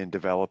in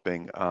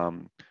developing,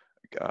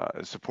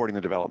 supporting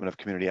the development of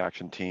community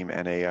action team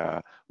and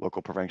a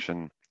local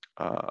prevention,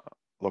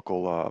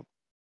 local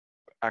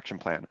action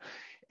plan.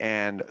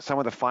 And some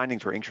of the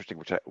findings were interesting,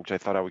 which I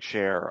thought I would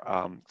share,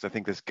 because I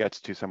think this gets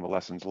to some of the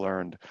lessons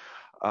learned.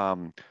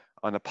 On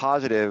the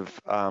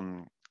positive,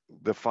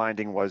 the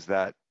finding was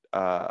that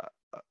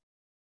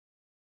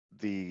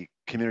the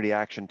community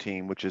action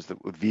team, which is the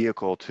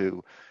vehicle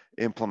to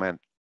implement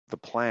the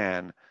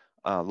plan,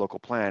 local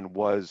plan,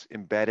 was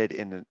embedded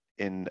in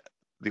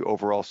the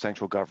overall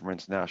central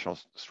government's national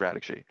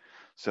strategy,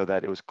 so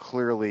that it was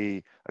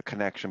clearly a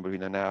connection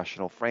between the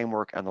national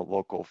framework and the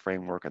local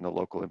framework and the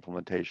local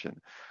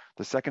implementation.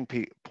 The second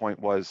point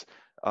was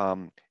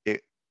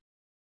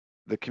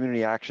the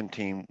community action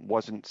team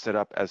wasn't set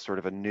up as sort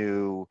of a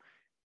new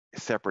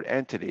separate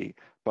entity,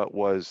 but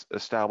was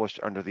established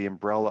under the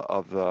umbrella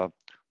of the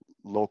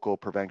local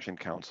prevention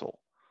council.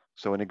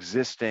 So an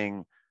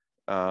existing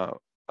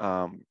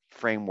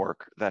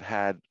framework that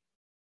had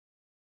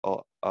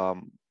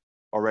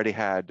already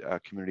had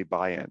community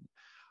buy-in.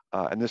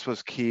 And this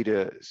was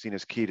seen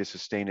as key to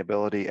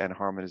sustainability and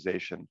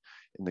harmonization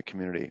in the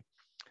community,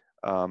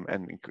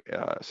 and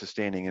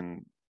sustaining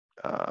in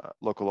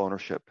local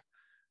ownership.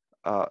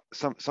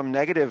 Some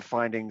negative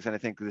findings, and I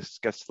think this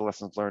gets to the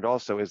lessons learned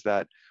also, is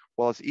that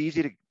while it's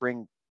easy to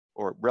bring,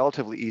 or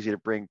relatively easy to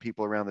bring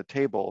people around the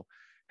table,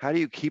 how do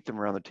you keep them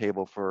around the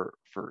table for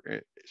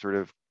sort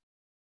of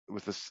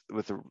with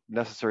the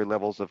necessary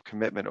levels of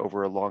commitment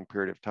over a long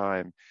period of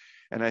time?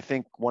 And I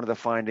think one of the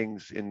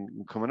findings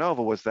in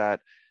Kumanovo was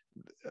that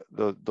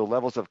the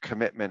levels of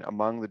commitment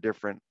among the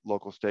different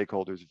local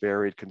stakeholders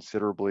varied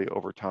considerably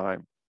over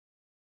time.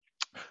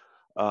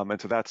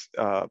 And so that's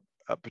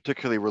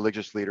particularly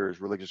religious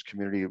leaders, religious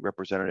community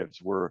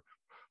representatives were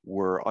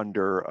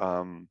under,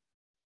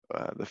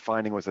 the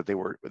finding was that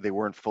they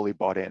weren't fully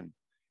bought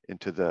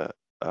into the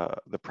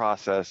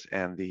process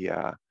and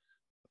the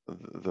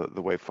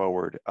way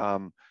forward.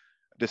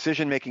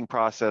 Decision-making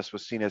process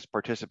was seen as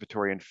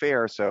participatory and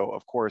fair. So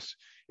of course,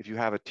 if you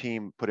have a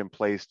team put in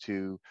place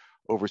to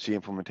oversee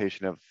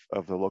implementation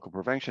of the local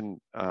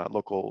prevention,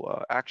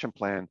 local action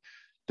plan,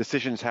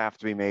 decisions have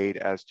to be made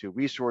as to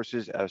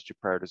resources, as to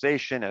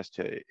prioritization, as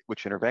to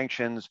which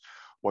interventions,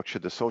 what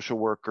should the social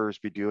workers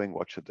be doing,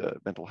 what should the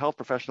mental health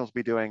professionals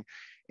be doing,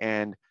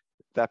 and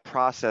that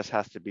process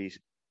has to be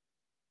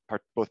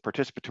both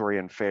participatory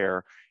and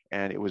fair,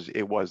 and it was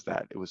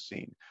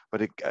seen.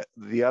 But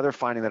the other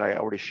finding that I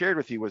already shared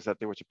with you was that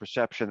there was a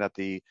perception that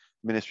the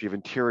Ministry of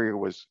Interior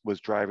was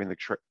driving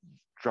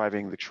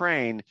the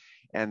train,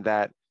 and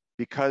that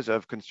because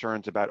of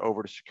concerns about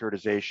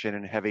over-securitization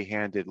and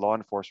heavy-handed law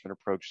enforcement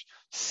approach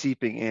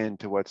seeping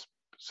into what's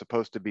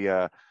supposed to be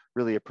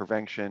really a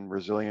prevention,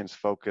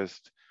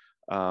 resilience-focused,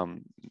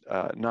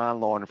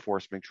 non-law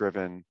enforcement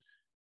driven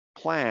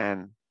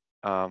plan,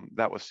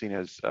 that was seen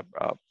as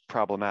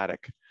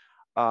problematic.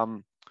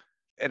 And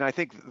I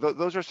think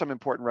those are some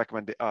important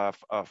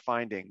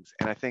findings.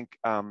 And I think,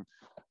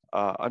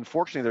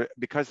 unfortunately,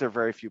 because there are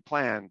very few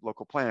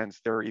local plans,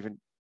 there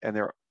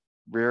are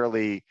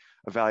rarely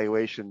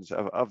evaluations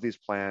of these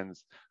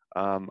plans.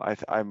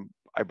 I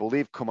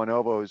believe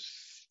Kumanovo's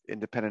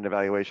independent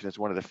evaluation is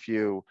one of the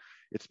few.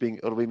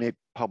 It'll be made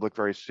public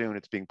very soon.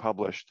 It's being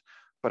published.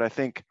 But I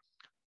think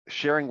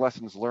sharing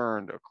lessons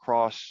learned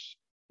across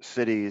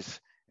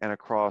cities and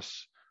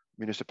across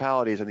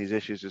municipalities on these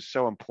issues is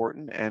so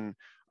important. And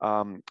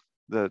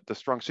the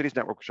Strong Cities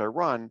Network, which I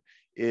run,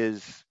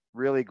 is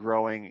really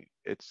growing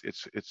its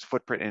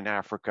footprint in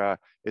Africa,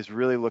 is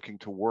really looking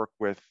to work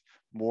with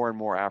more and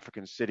more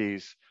African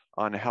cities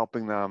on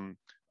helping them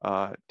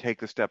take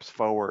the steps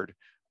forward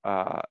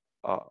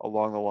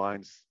along the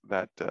lines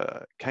that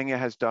Kenya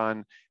has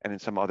done and in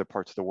some other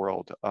parts of the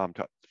world,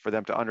 for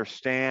them to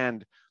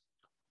understand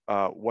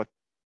what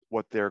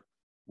their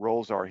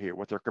roles are here,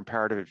 what their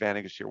comparative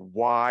advantages here,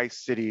 why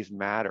cities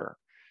matter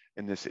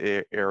in this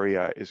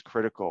area is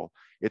critical.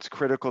 It's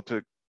critical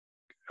to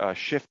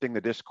shifting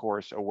the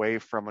discourse away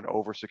from an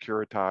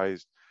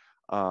over-securitized,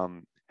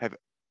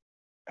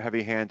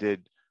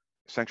 heavy-handed,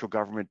 central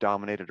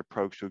government-dominated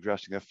approach to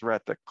addressing a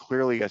threat that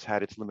clearly has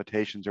had its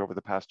limitations over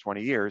the past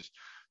 20 years,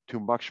 to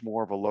much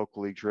more of a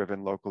locally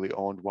driven, locally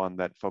owned one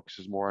that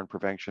focuses more on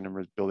prevention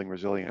and building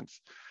resilience.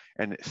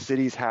 And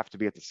cities have to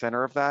be at the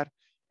center of that.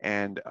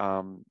 And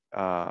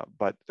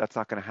but that's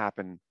not going to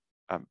happen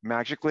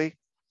magically.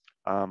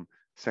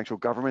 Central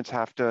governments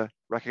have to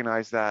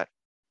recognize that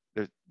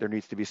there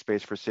needs to be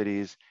space for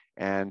cities,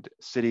 and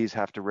cities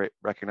have to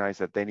recognize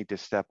that they need to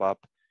step up.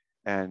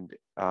 And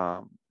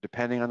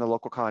depending on the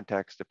local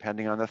context,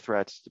 depending on the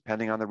threats,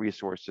 depending on the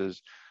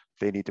resources,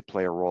 they need to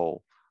play a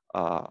role.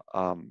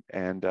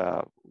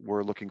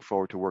 We're looking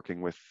forward to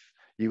working with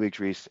you,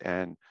 Idris,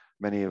 and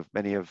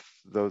many of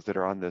those that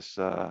are on this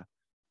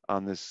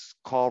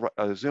call,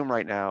 Zoom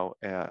right now,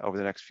 over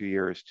the next few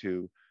years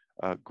to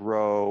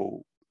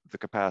grow the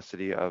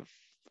capacity of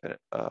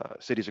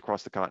cities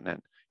across the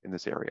continent in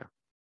this area.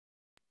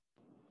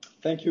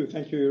 Thank you,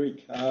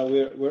 Eric.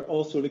 We're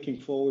also looking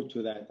forward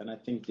to that, and I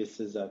think this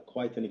is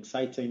quite an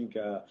exciting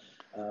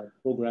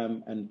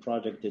program and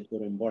project that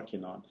we're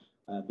embarking on,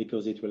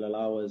 because it will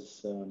allow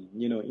us,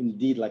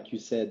 indeed, like you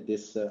said,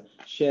 this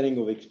sharing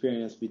of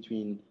experience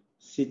between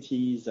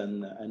cities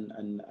and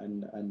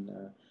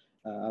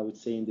I would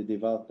say in the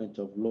development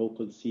of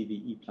local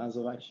CVE plans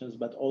of actions,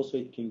 but also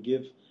it can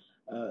give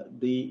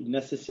the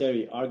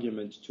necessary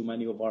argument to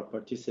many of our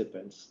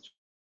participants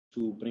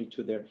to bring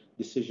to their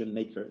decision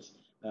makers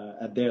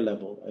at their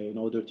level, in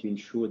order to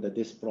ensure that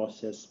this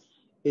process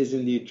is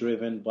indeed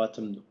driven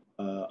bottom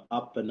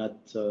up and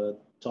not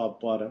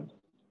top bottom,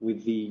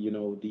 with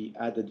the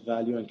added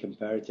value and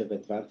comparative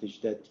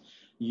advantage that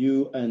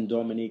you and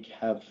Dominic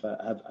have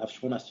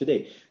shown us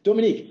today.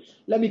 Dominic,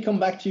 let me come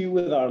back to you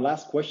with our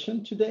last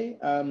question today.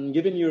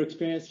 Given your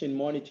experience in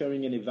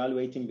monitoring and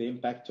evaluating the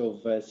impact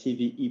of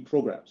CVE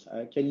programs,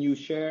 can you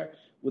share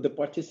with the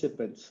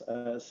participants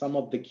some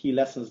of the key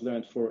lessons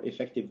learned for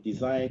effective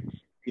design,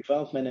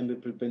 development,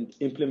 and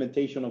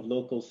implementation of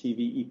local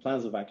CVE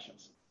plans of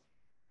actions?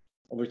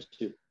 Over to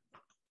you.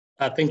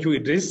 Thank you,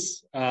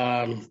 Idris.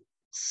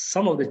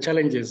 Some of the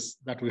challenges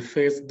that we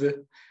faced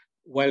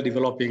while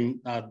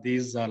developing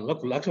this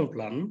local action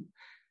plan,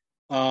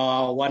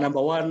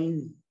 number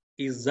one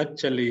is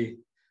actually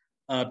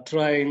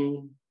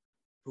trying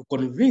to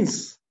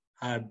convince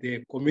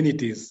the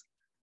communities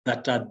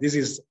that this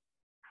is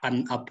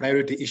a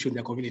priority issue in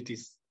their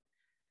communities.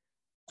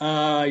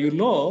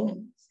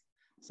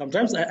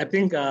 Sometimes I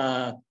think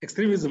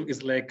extremism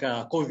is like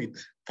a COVID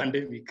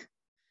pandemic.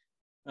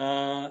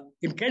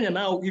 In Kenya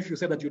now, if you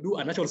say that you do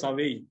a national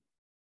survey,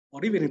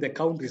 or even in the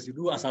counties, you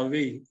do a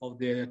survey of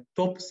the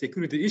top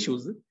security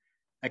issues,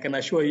 I can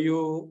assure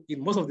you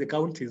in most of the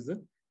counties,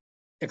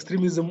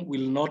 extremism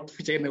will not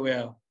feature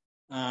anywhere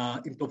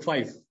in top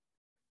 5.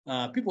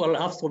 People will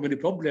have so many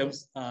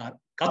problems,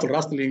 cattle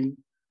rustling,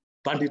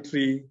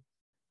 banditry,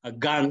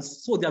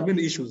 guns. So there are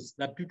many issues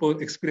that people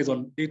experience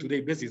on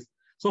day-to-day basis.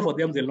 So for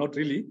them, they'll not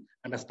really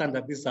understand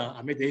that this is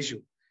a major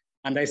issue.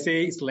 And I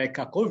say it's like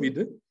a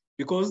COVID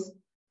because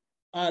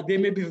there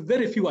may be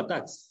very few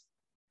attacks,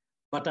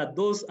 but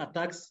those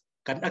attacks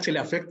can actually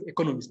affect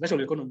economies,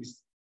 national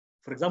economies.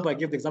 For example, I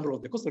gave the example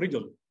of the coastal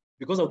region.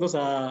 Because of those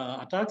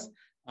attacks,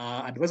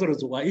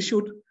 advisories were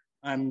issued,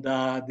 and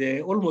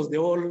almost the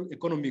whole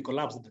economy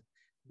collapsed.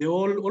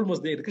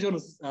 Almost the education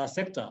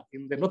sector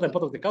in the northern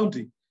part of the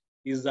country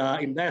is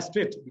in dire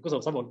strait because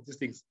of some of these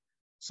things.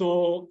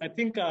 So I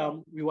think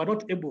we were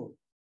not able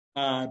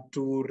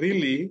to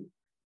really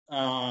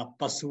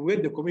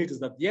persuade the communities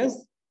that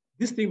yes,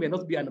 this thing may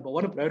not be a number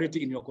one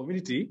priority in your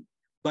community,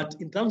 but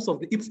in terms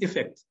of its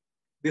effect,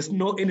 there's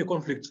no any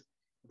conflict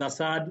that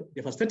had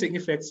devastating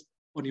effects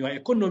on your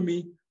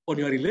economy, on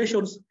your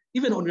relations,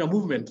 even on your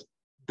movement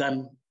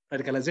than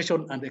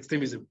radicalization and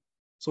extremism.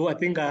 So I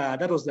think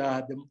that was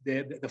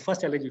the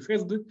first challenge we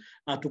faced,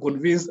 to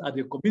convince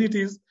the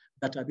communities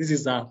that this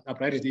is a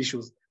priority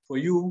issue for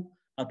you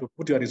to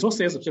put your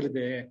resources, especially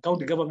the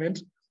county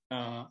government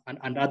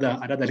and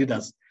other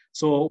leaders.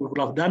 So we could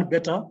have done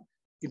better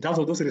in terms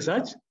of those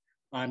research,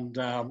 and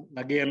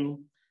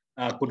again,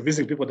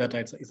 convincing people that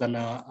it's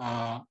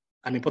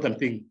an important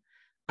thing.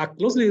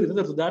 Closely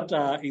related to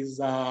that is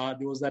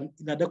there was an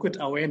inadequate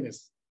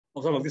awareness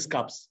of some of these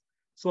CAPs.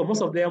 So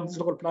most of them, these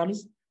local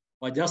plans,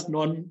 were just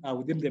known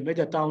within the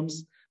major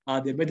towns,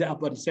 the major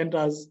urban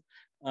centers,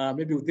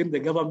 maybe within the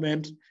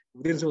government,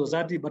 within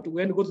society. But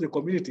when you go to the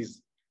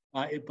communities,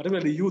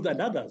 particularly youth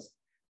and others,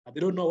 they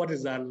don't know what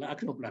is an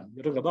action plan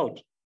you're talking about.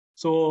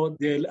 So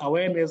the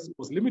awareness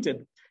was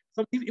limited.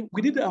 So if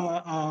we did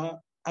a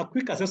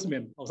quick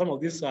assessment of some of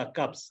these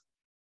CAPs,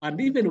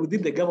 and even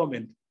within the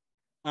government,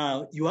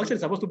 you're actually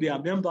supposed to be a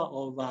member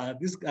of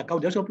this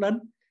county action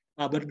plan,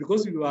 but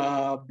because you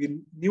have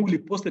been newly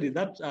posted in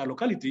that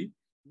locality,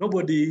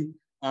 nobody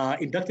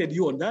inducted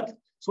you on that.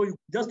 So you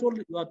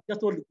are just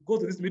told go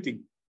to this meeting.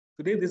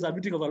 Today there's a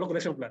meeting of a local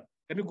action plan.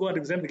 Can you go and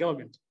represent the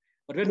government?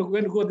 But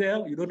when you go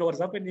there, you don't know what's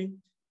happening.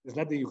 There's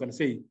nothing you can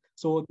say.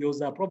 So there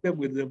was a problem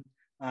with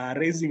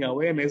raising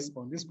awareness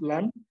on this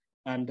plan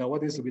and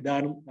what needs to be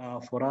done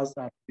for us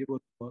to be able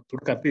to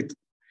look at it.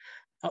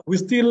 We're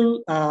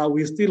still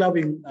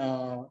having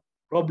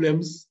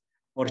problems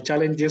or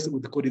challenges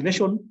with the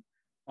coordination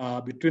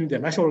between the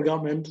national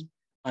government,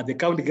 the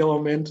county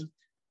government,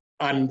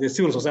 and the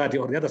civil society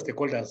or the other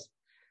stakeholders.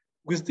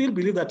 We still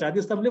believe that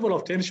there's some level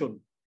of tension,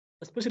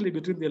 especially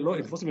between the law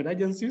enforcement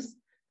agencies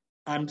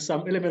and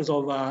some elements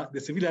of the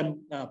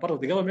civilian part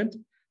of the government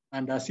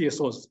and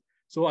CSOs.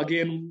 So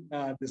again,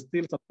 there's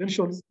still some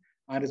tensions,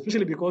 and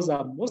especially because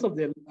most of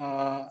the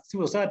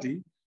civil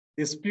society,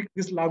 they speak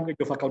this language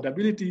of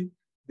accountability,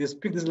 they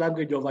speak this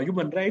language of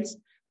human rights,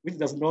 which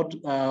does not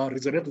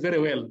resonate very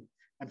well,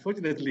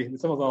 unfortunately,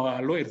 with some of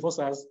our law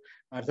enforcers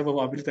and some of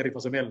our military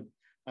personnel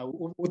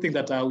who think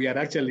that we are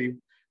actually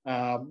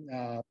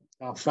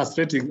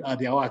frustrating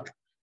their work.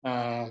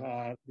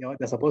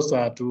 They're supposed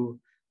to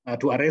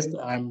arrest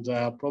and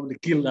probably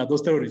kill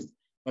those terrorists.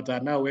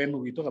 But now when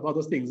we talk about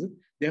those things,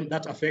 then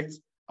that affects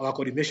our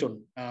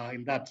coordination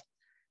in that.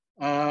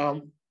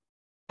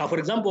 For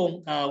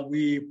example,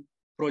 we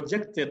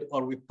projected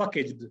or we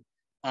packaged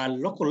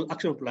local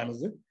action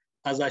plans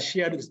as a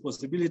shared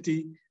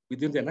responsibility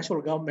within the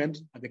national government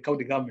and the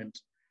county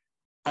government.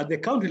 At the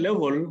county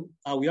level,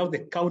 we have the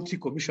county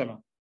commissioner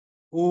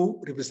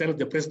who represents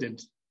the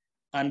president.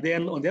 And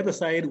then on the other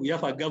side, we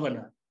have a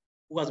governor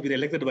who has been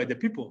elected by the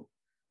people.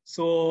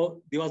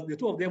 So the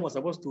two of them were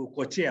supposed to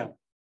co-chair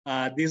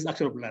this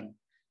action plan.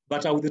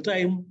 But with the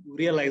time,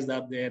 we realized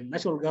that the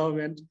national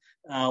government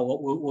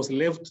was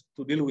left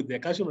to deal with the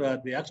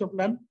action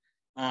plan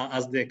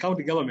as the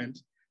county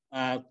government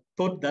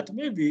thought that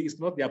maybe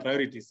it's not their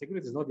priority.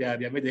 Security is not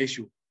their major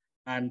issue.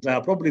 And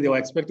probably they were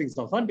expecting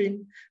some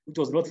funding, which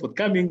was not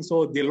forthcoming.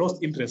 So they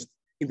lost interest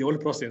in the whole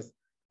process.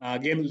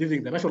 Again,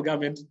 leaving the national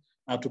government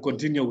to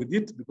continue with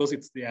it because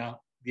it's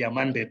their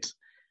mandate.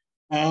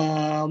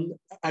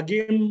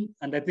 Again,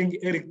 and I think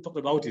Eric talked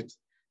about it,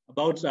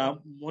 about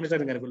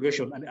monitoring and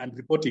evaluation and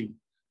reporting.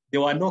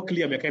 There were no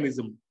clear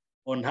mechanism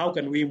on how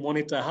can we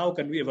monitor, how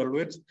can we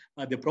evaluate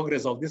the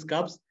progress of these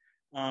CAPs.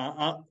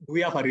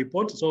 We have a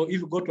report. So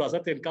if you go to a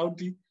certain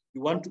county,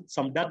 you want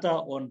some data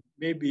on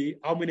maybe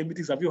how many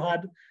meetings have you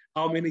had,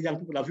 how many young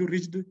people have you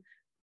reached,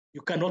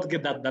 you cannot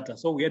get that data.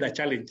 So we had a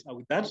challenge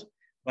with that.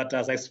 But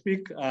as I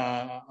speak,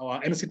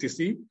 our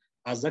NCTC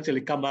has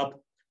actually come up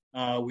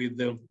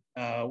with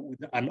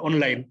an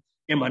online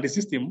M&D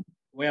system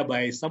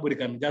whereby somebody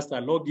can just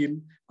log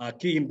in,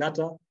 key in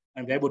data,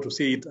 and be able to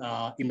see it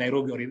in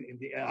Nairobi or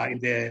in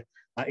the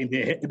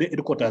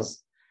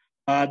headquarters.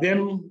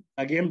 Then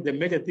again, the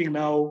major thing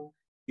now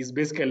is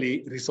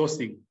basically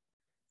resourcing.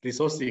 This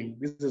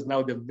is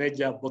now the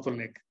major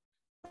bottleneck.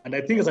 And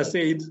I think, as I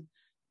said,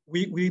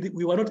 we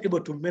were not able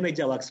to manage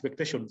our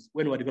expectations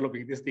when we were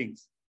developing these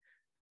things.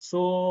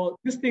 So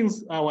these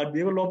things were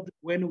developed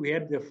when we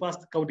had the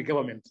first county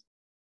government.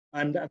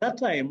 And at that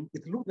time,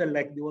 it looked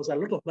like there was a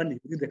lot of money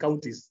within the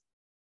counties.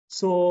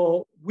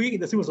 So we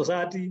in the civil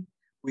society,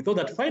 we thought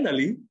that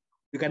finally,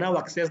 we can now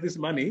access this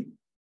money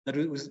that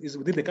is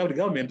within the county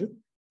government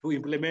to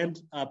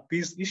implement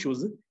peace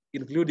issues,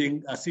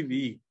 including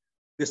CVE.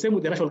 The same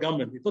with the national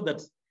government. We thought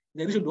that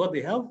in addition to what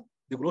they have,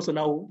 they could also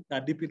now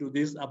dip into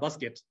this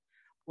basket.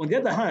 On the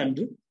other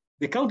hand,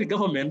 the county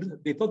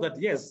government, they thought that,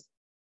 yes,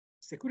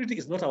 security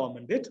is not our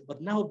mandate,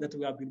 but now that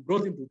we have been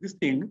brought into this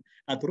thing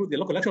through the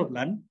local action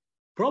plan,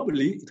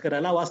 probably it can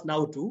allow us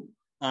now to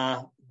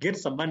get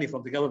some money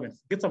from the government,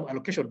 get some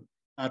allocation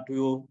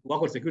to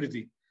work on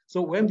security.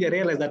 So when they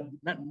realized that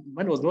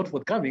money was not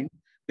forthcoming,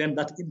 then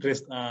that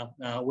interest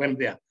went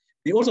there.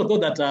 They also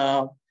thought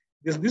that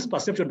there's this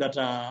perception that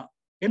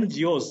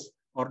NGOs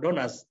or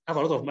donors have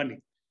a lot of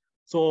money.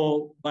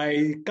 So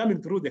by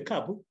coming through the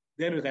CAP,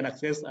 then we can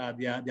access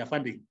their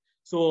funding.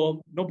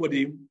 So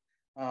nobody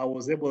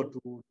was able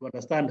to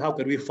understand how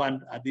can we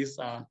fund this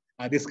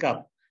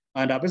CAP.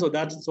 And based on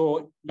that,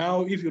 so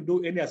now if you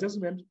do any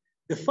assessment,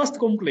 the first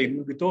complaint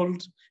you'll be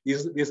told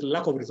is there's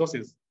lack of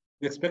resources.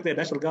 We expect the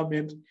national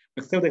government,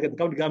 we expect the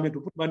county government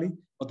to put money,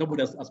 but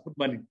nobody has put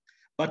money.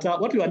 But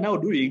what we are now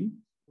doing,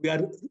 we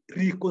are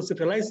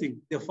reconceptualizing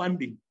the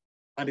funding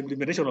and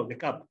implementation of the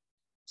CAP.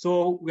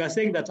 So we are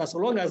saying that as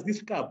long as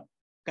this CAP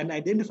can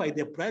identify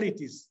the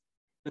priorities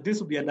that this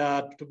will be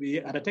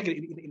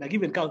undertaken in a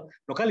given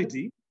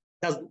locality,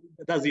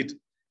 that's it.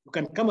 You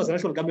can come as a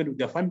national government with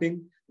their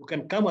funding. You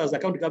can come as a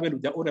county government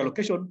with their own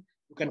allocation.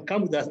 You can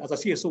come with as a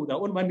CSO with their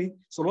own money,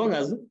 so long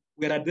as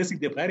we are addressing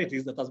the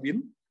priorities that has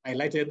been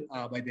highlighted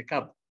by the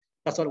CAP.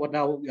 That's what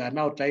now we are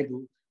now trying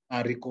to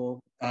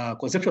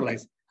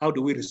conceptualize. How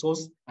do we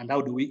resource and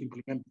how do we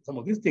implement some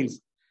of these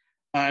things?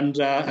 And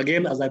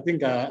again, as I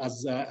think,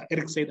 as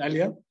Eric said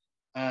earlier,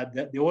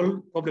 the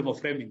whole problem of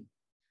framing.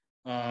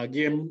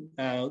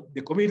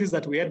 The communities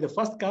that we had the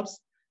first CAPs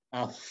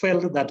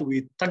felt that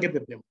we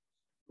targeted them,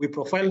 we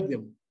profiled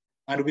them,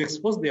 and we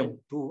exposed them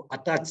to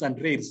attacks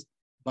and raids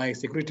by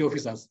security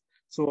officers.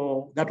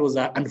 So that was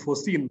an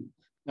unforeseen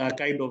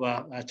kind of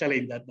a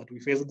challenge that we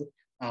faced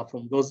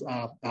from those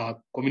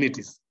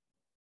communities.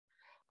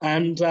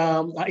 And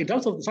in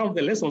terms of some of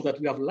the lessons that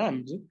we have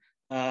learned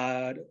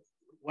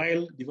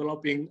while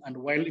developing and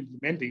while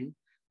implementing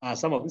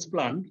some of this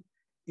plan,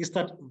 is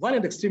that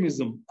violent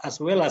extremism as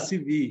well as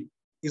CVE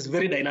is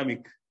very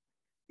dynamic.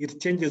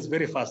 It changes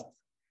very fast.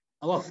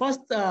 Our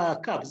first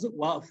CAPs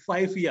were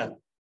 5 years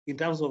in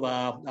terms of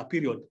a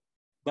period,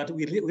 but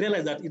we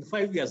realized that in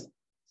 5 years,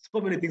 so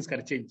many things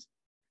can change.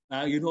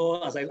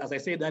 As I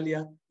said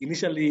earlier,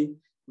 initially,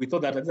 we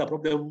thought that this is a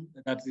problem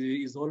that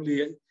is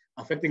only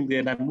affecting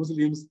the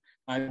non-Muslims.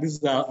 This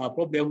is a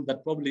problem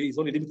that probably is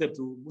only limited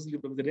to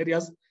Muslim-dominated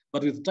areas.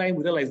 But with time,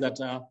 we realized that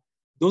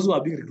those who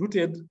are being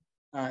recruited,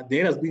 the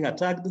areas being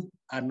attacked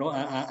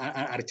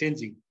are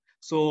changing.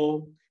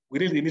 So we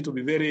really need to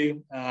be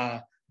very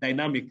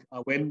dynamic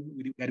when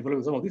we are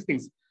developing some of these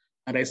things.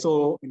 And I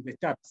saw in the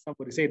chat,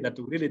 somebody said that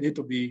we really need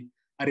to be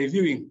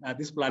reviewing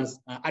these plans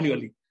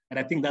annually. And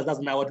I think that's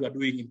now what we are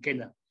doing in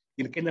Kenya.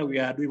 In Kenya, we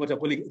are doing what we're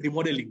calling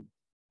remodeling.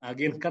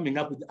 Again, coming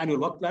up with annual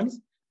work plans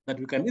that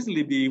we can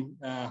easily be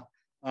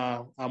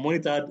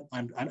monitored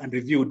and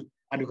reviewed,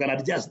 and we can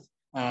adjust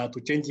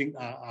to changing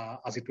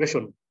a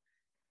situation.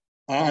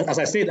 As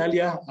I said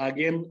earlier,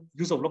 again,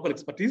 use of local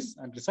expertise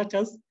and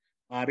researchers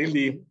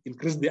really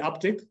increase the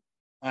uptake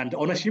and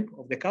ownership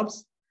of the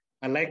CAPs.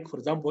 Unlike, for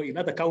example, in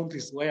other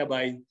countries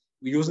whereby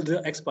we use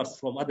the experts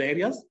from other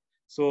areas.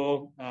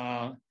 So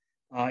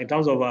in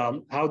terms of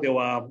how they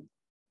were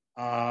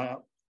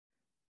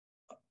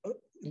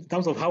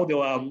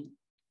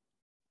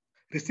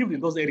received in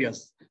those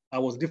areas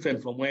was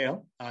different from where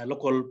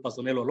local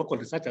personnel or local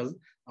researchers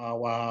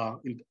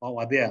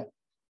were there.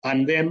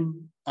 And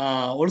then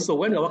also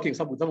when you're working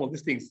with some of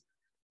these things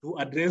to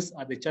address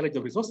the challenge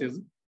of resources,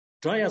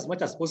 try as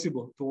much as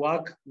possible to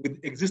work with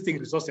existing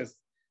resources.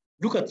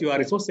 Look at your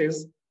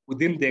resources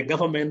within the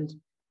government,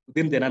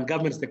 within the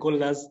non-government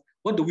stakeholders.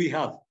 What do we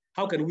have?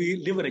 How can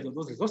we leverage on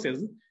those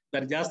resources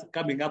than just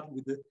coming up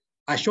with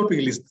a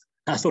shopping list,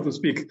 so to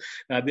speak?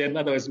 Then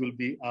otherwise we'll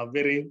be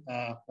very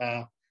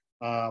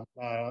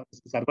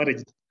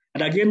disadvantaged.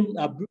 And again,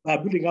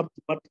 building up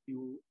to what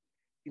you,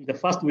 in the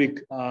first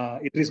week,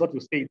 it is what you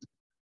said.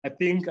 I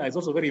think it's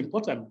also very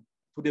important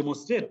to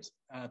demonstrate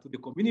to the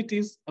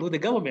communities and to the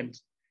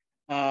government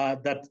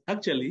that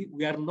actually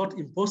we are not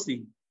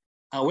imposing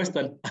a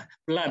Western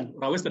plan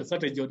or a Western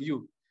strategy on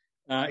you.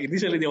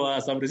 Initially, there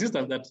was some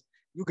resistance that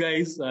you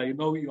guys,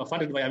 you are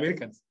funded by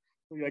Americans.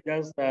 So you are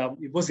just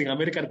imposing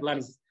American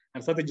plans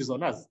and strategies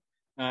on us.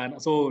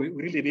 And so we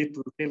really need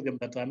to tell them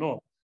that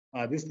no,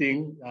 this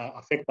thing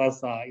affects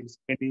us in so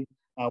many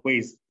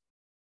ways.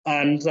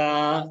 And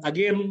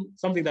again,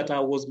 something that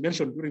was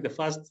mentioned during the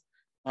first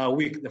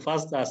week, the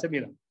first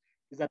seminar,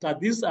 is that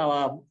these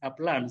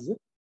plans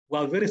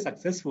were very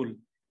successful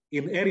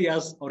in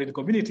areas or in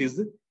communities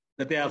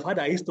that they have had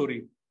a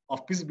history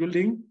of peace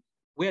building,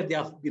 where they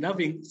have been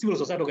having civil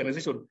society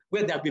organization,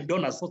 where they have been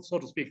donors, so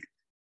to speak.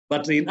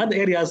 But in other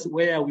areas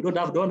where we don't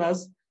have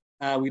donors,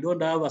 we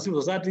don't have a civil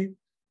society,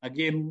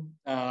 again,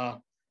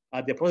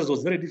 the process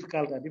was very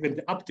difficult and even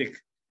the uptake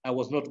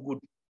was not good.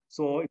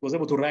 So it was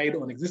able to ride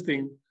on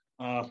existing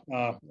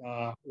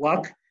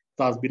work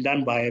that has been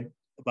done by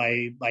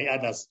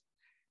others.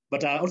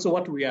 But also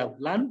what we have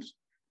learned,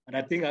 and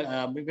I think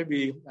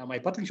maybe my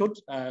parting shot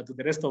to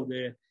the rest of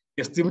the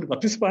esteemed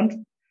participants,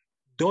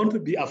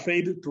 don't be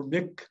afraid to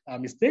make a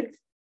mistake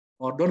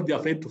or don't be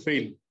afraid to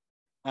fail.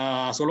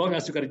 So long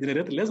as you can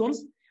generate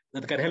lessons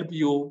that can help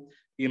you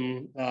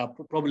in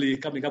probably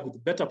coming up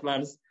with better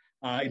plans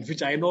in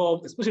future. I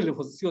know, especially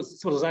for civil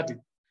society,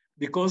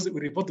 because we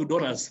report to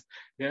donors.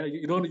 Yeah,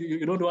 you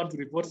don't want to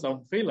report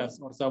some failures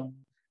or some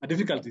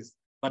difficulties.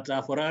 But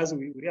for us,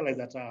 we realize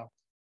that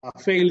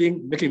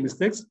failing, making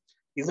mistakes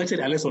is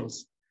actually a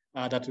lessons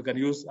that we can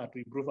use to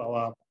improve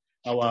our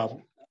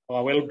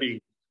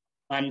well-being.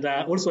 And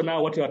also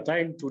now what we are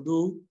trying to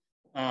do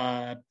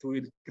to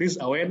increase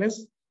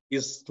awareness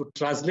is to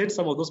translate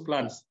some of those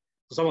plans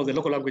to some of the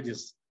local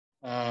languages.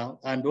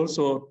 And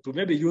also to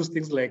maybe use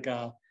things like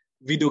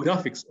video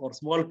graphics or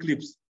small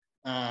clips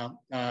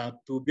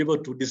to be able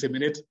to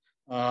disseminate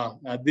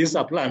these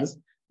plans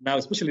now,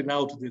 especially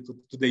now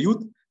to the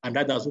youth and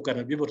others who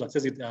can be able to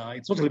access it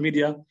in social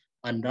media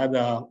and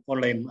other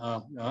online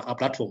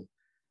platform.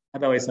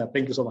 Otherwise,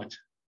 thank you so much.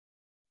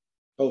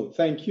 Oh,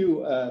 thank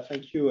you,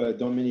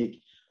 Dominic,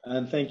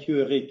 and thank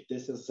you, Eric.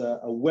 This is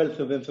a wealth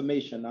of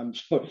information. I'm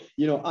sure,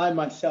 I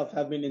myself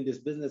have been in this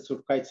business for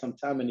quite some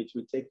time, and it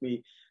would take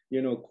me,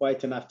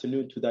 quite an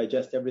afternoon to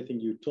digest everything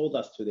you told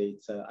us today.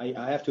 It's,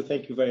 I have to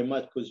thank you very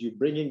much because you're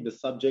bringing the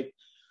subject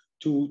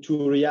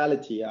to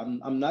reality.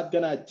 I'm not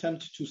going to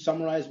attempt to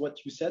summarize what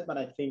you said, but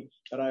I think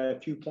there are a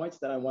few points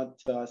that I want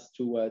us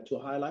to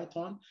highlight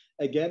on.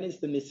 Again, is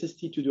the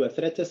necessity to do a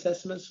threat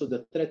assessment. So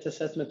the threat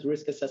assessment,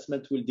 risk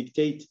assessment will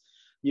dictate,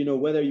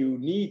 whether you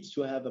need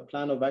to have a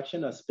plan of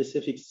action, a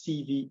specific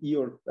CVE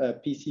or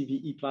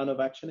PCVE plan of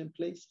action in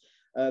place.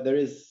 There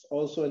is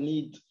also a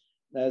need,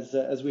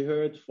 as we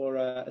heard, for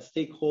a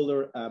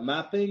stakeholder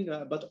mapping,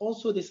 but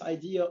also this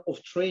idea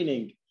of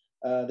training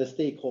the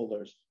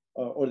stakeholders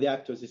or the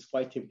actors is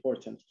quite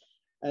important.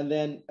 And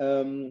then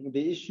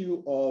the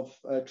issue of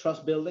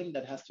trust building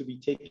that has to be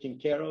taken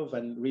care of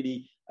and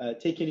really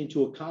taken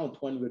into account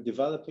when we're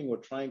developing or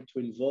trying to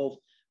involve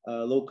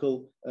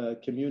local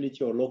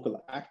community or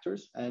local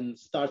actors, and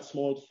start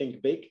small,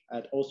 think big,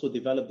 and also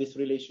develop this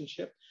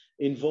relationship,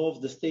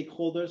 involve the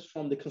stakeholders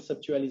from the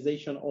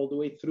conceptualization all the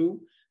way through,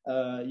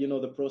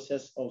 the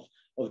process of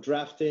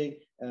drafting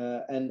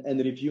and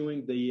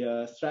reviewing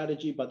the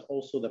strategy, but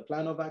also the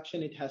plan of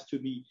action. It has to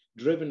be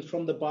driven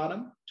from the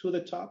bottom to the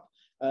top,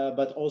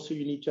 but also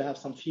you need to have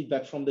some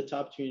feedback from the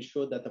top to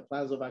ensure that the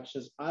plans of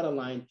actions are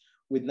aligned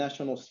with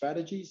national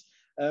strategies.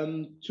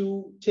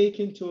 To take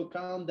into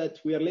account that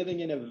we are living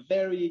in a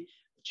very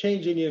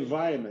changing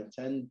environment,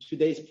 and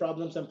today's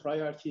problems and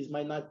priorities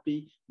might not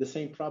be the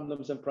same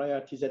problems and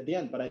priorities at the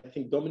end. But I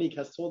think Dominic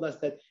has told us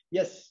that,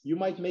 yes, you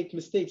might make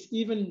mistakes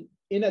even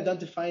in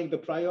identifying the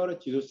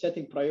priorities or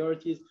setting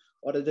priorities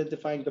or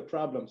identifying the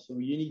problems. So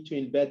you need to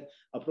embed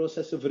a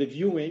process of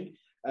reviewing,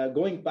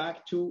 going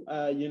back to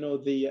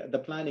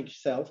the plan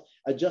itself,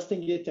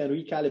 adjusting it and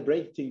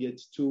recalibrating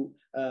it to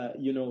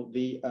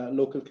the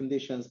local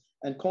conditions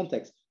and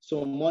context.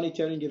 So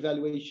monitoring,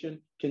 evaluation,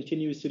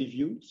 continuous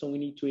review. So we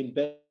need to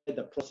embed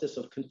the process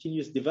of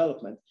continuous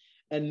development.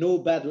 And no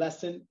bad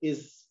lesson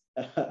is,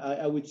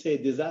 I would say,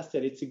 a disaster.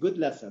 It's a good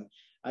lesson.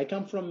 I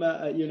come from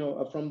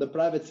from the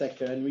private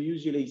sector, and we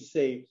usually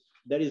say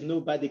there is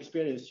no bad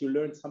experience. You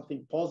learn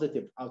something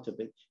positive out of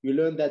it. You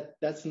learn that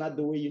that's not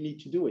the way you need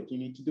to do it. You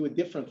need to do it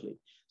differently.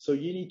 So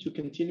you need to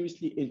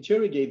continuously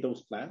interrogate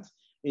those plans,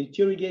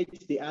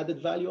 interrogate the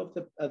added value of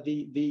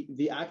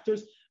the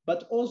actors,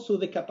 but also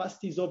the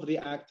capacities of the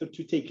actor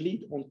to take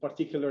lead on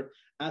particular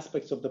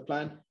aspects of the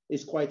plan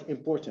is quite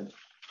important.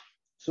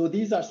 So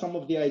these are some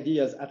of the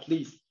ideas, at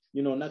least,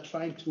 not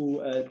trying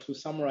to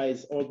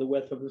summarize all the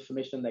wealth of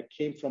information that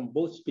came from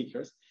both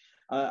speakers.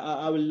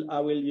 I will,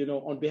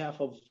 on behalf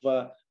of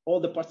all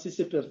the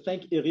participants,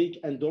 thank Eric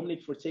and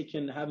Dominic for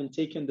having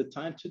taken the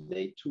time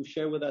today to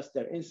share with us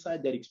their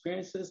insight, their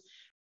experiences.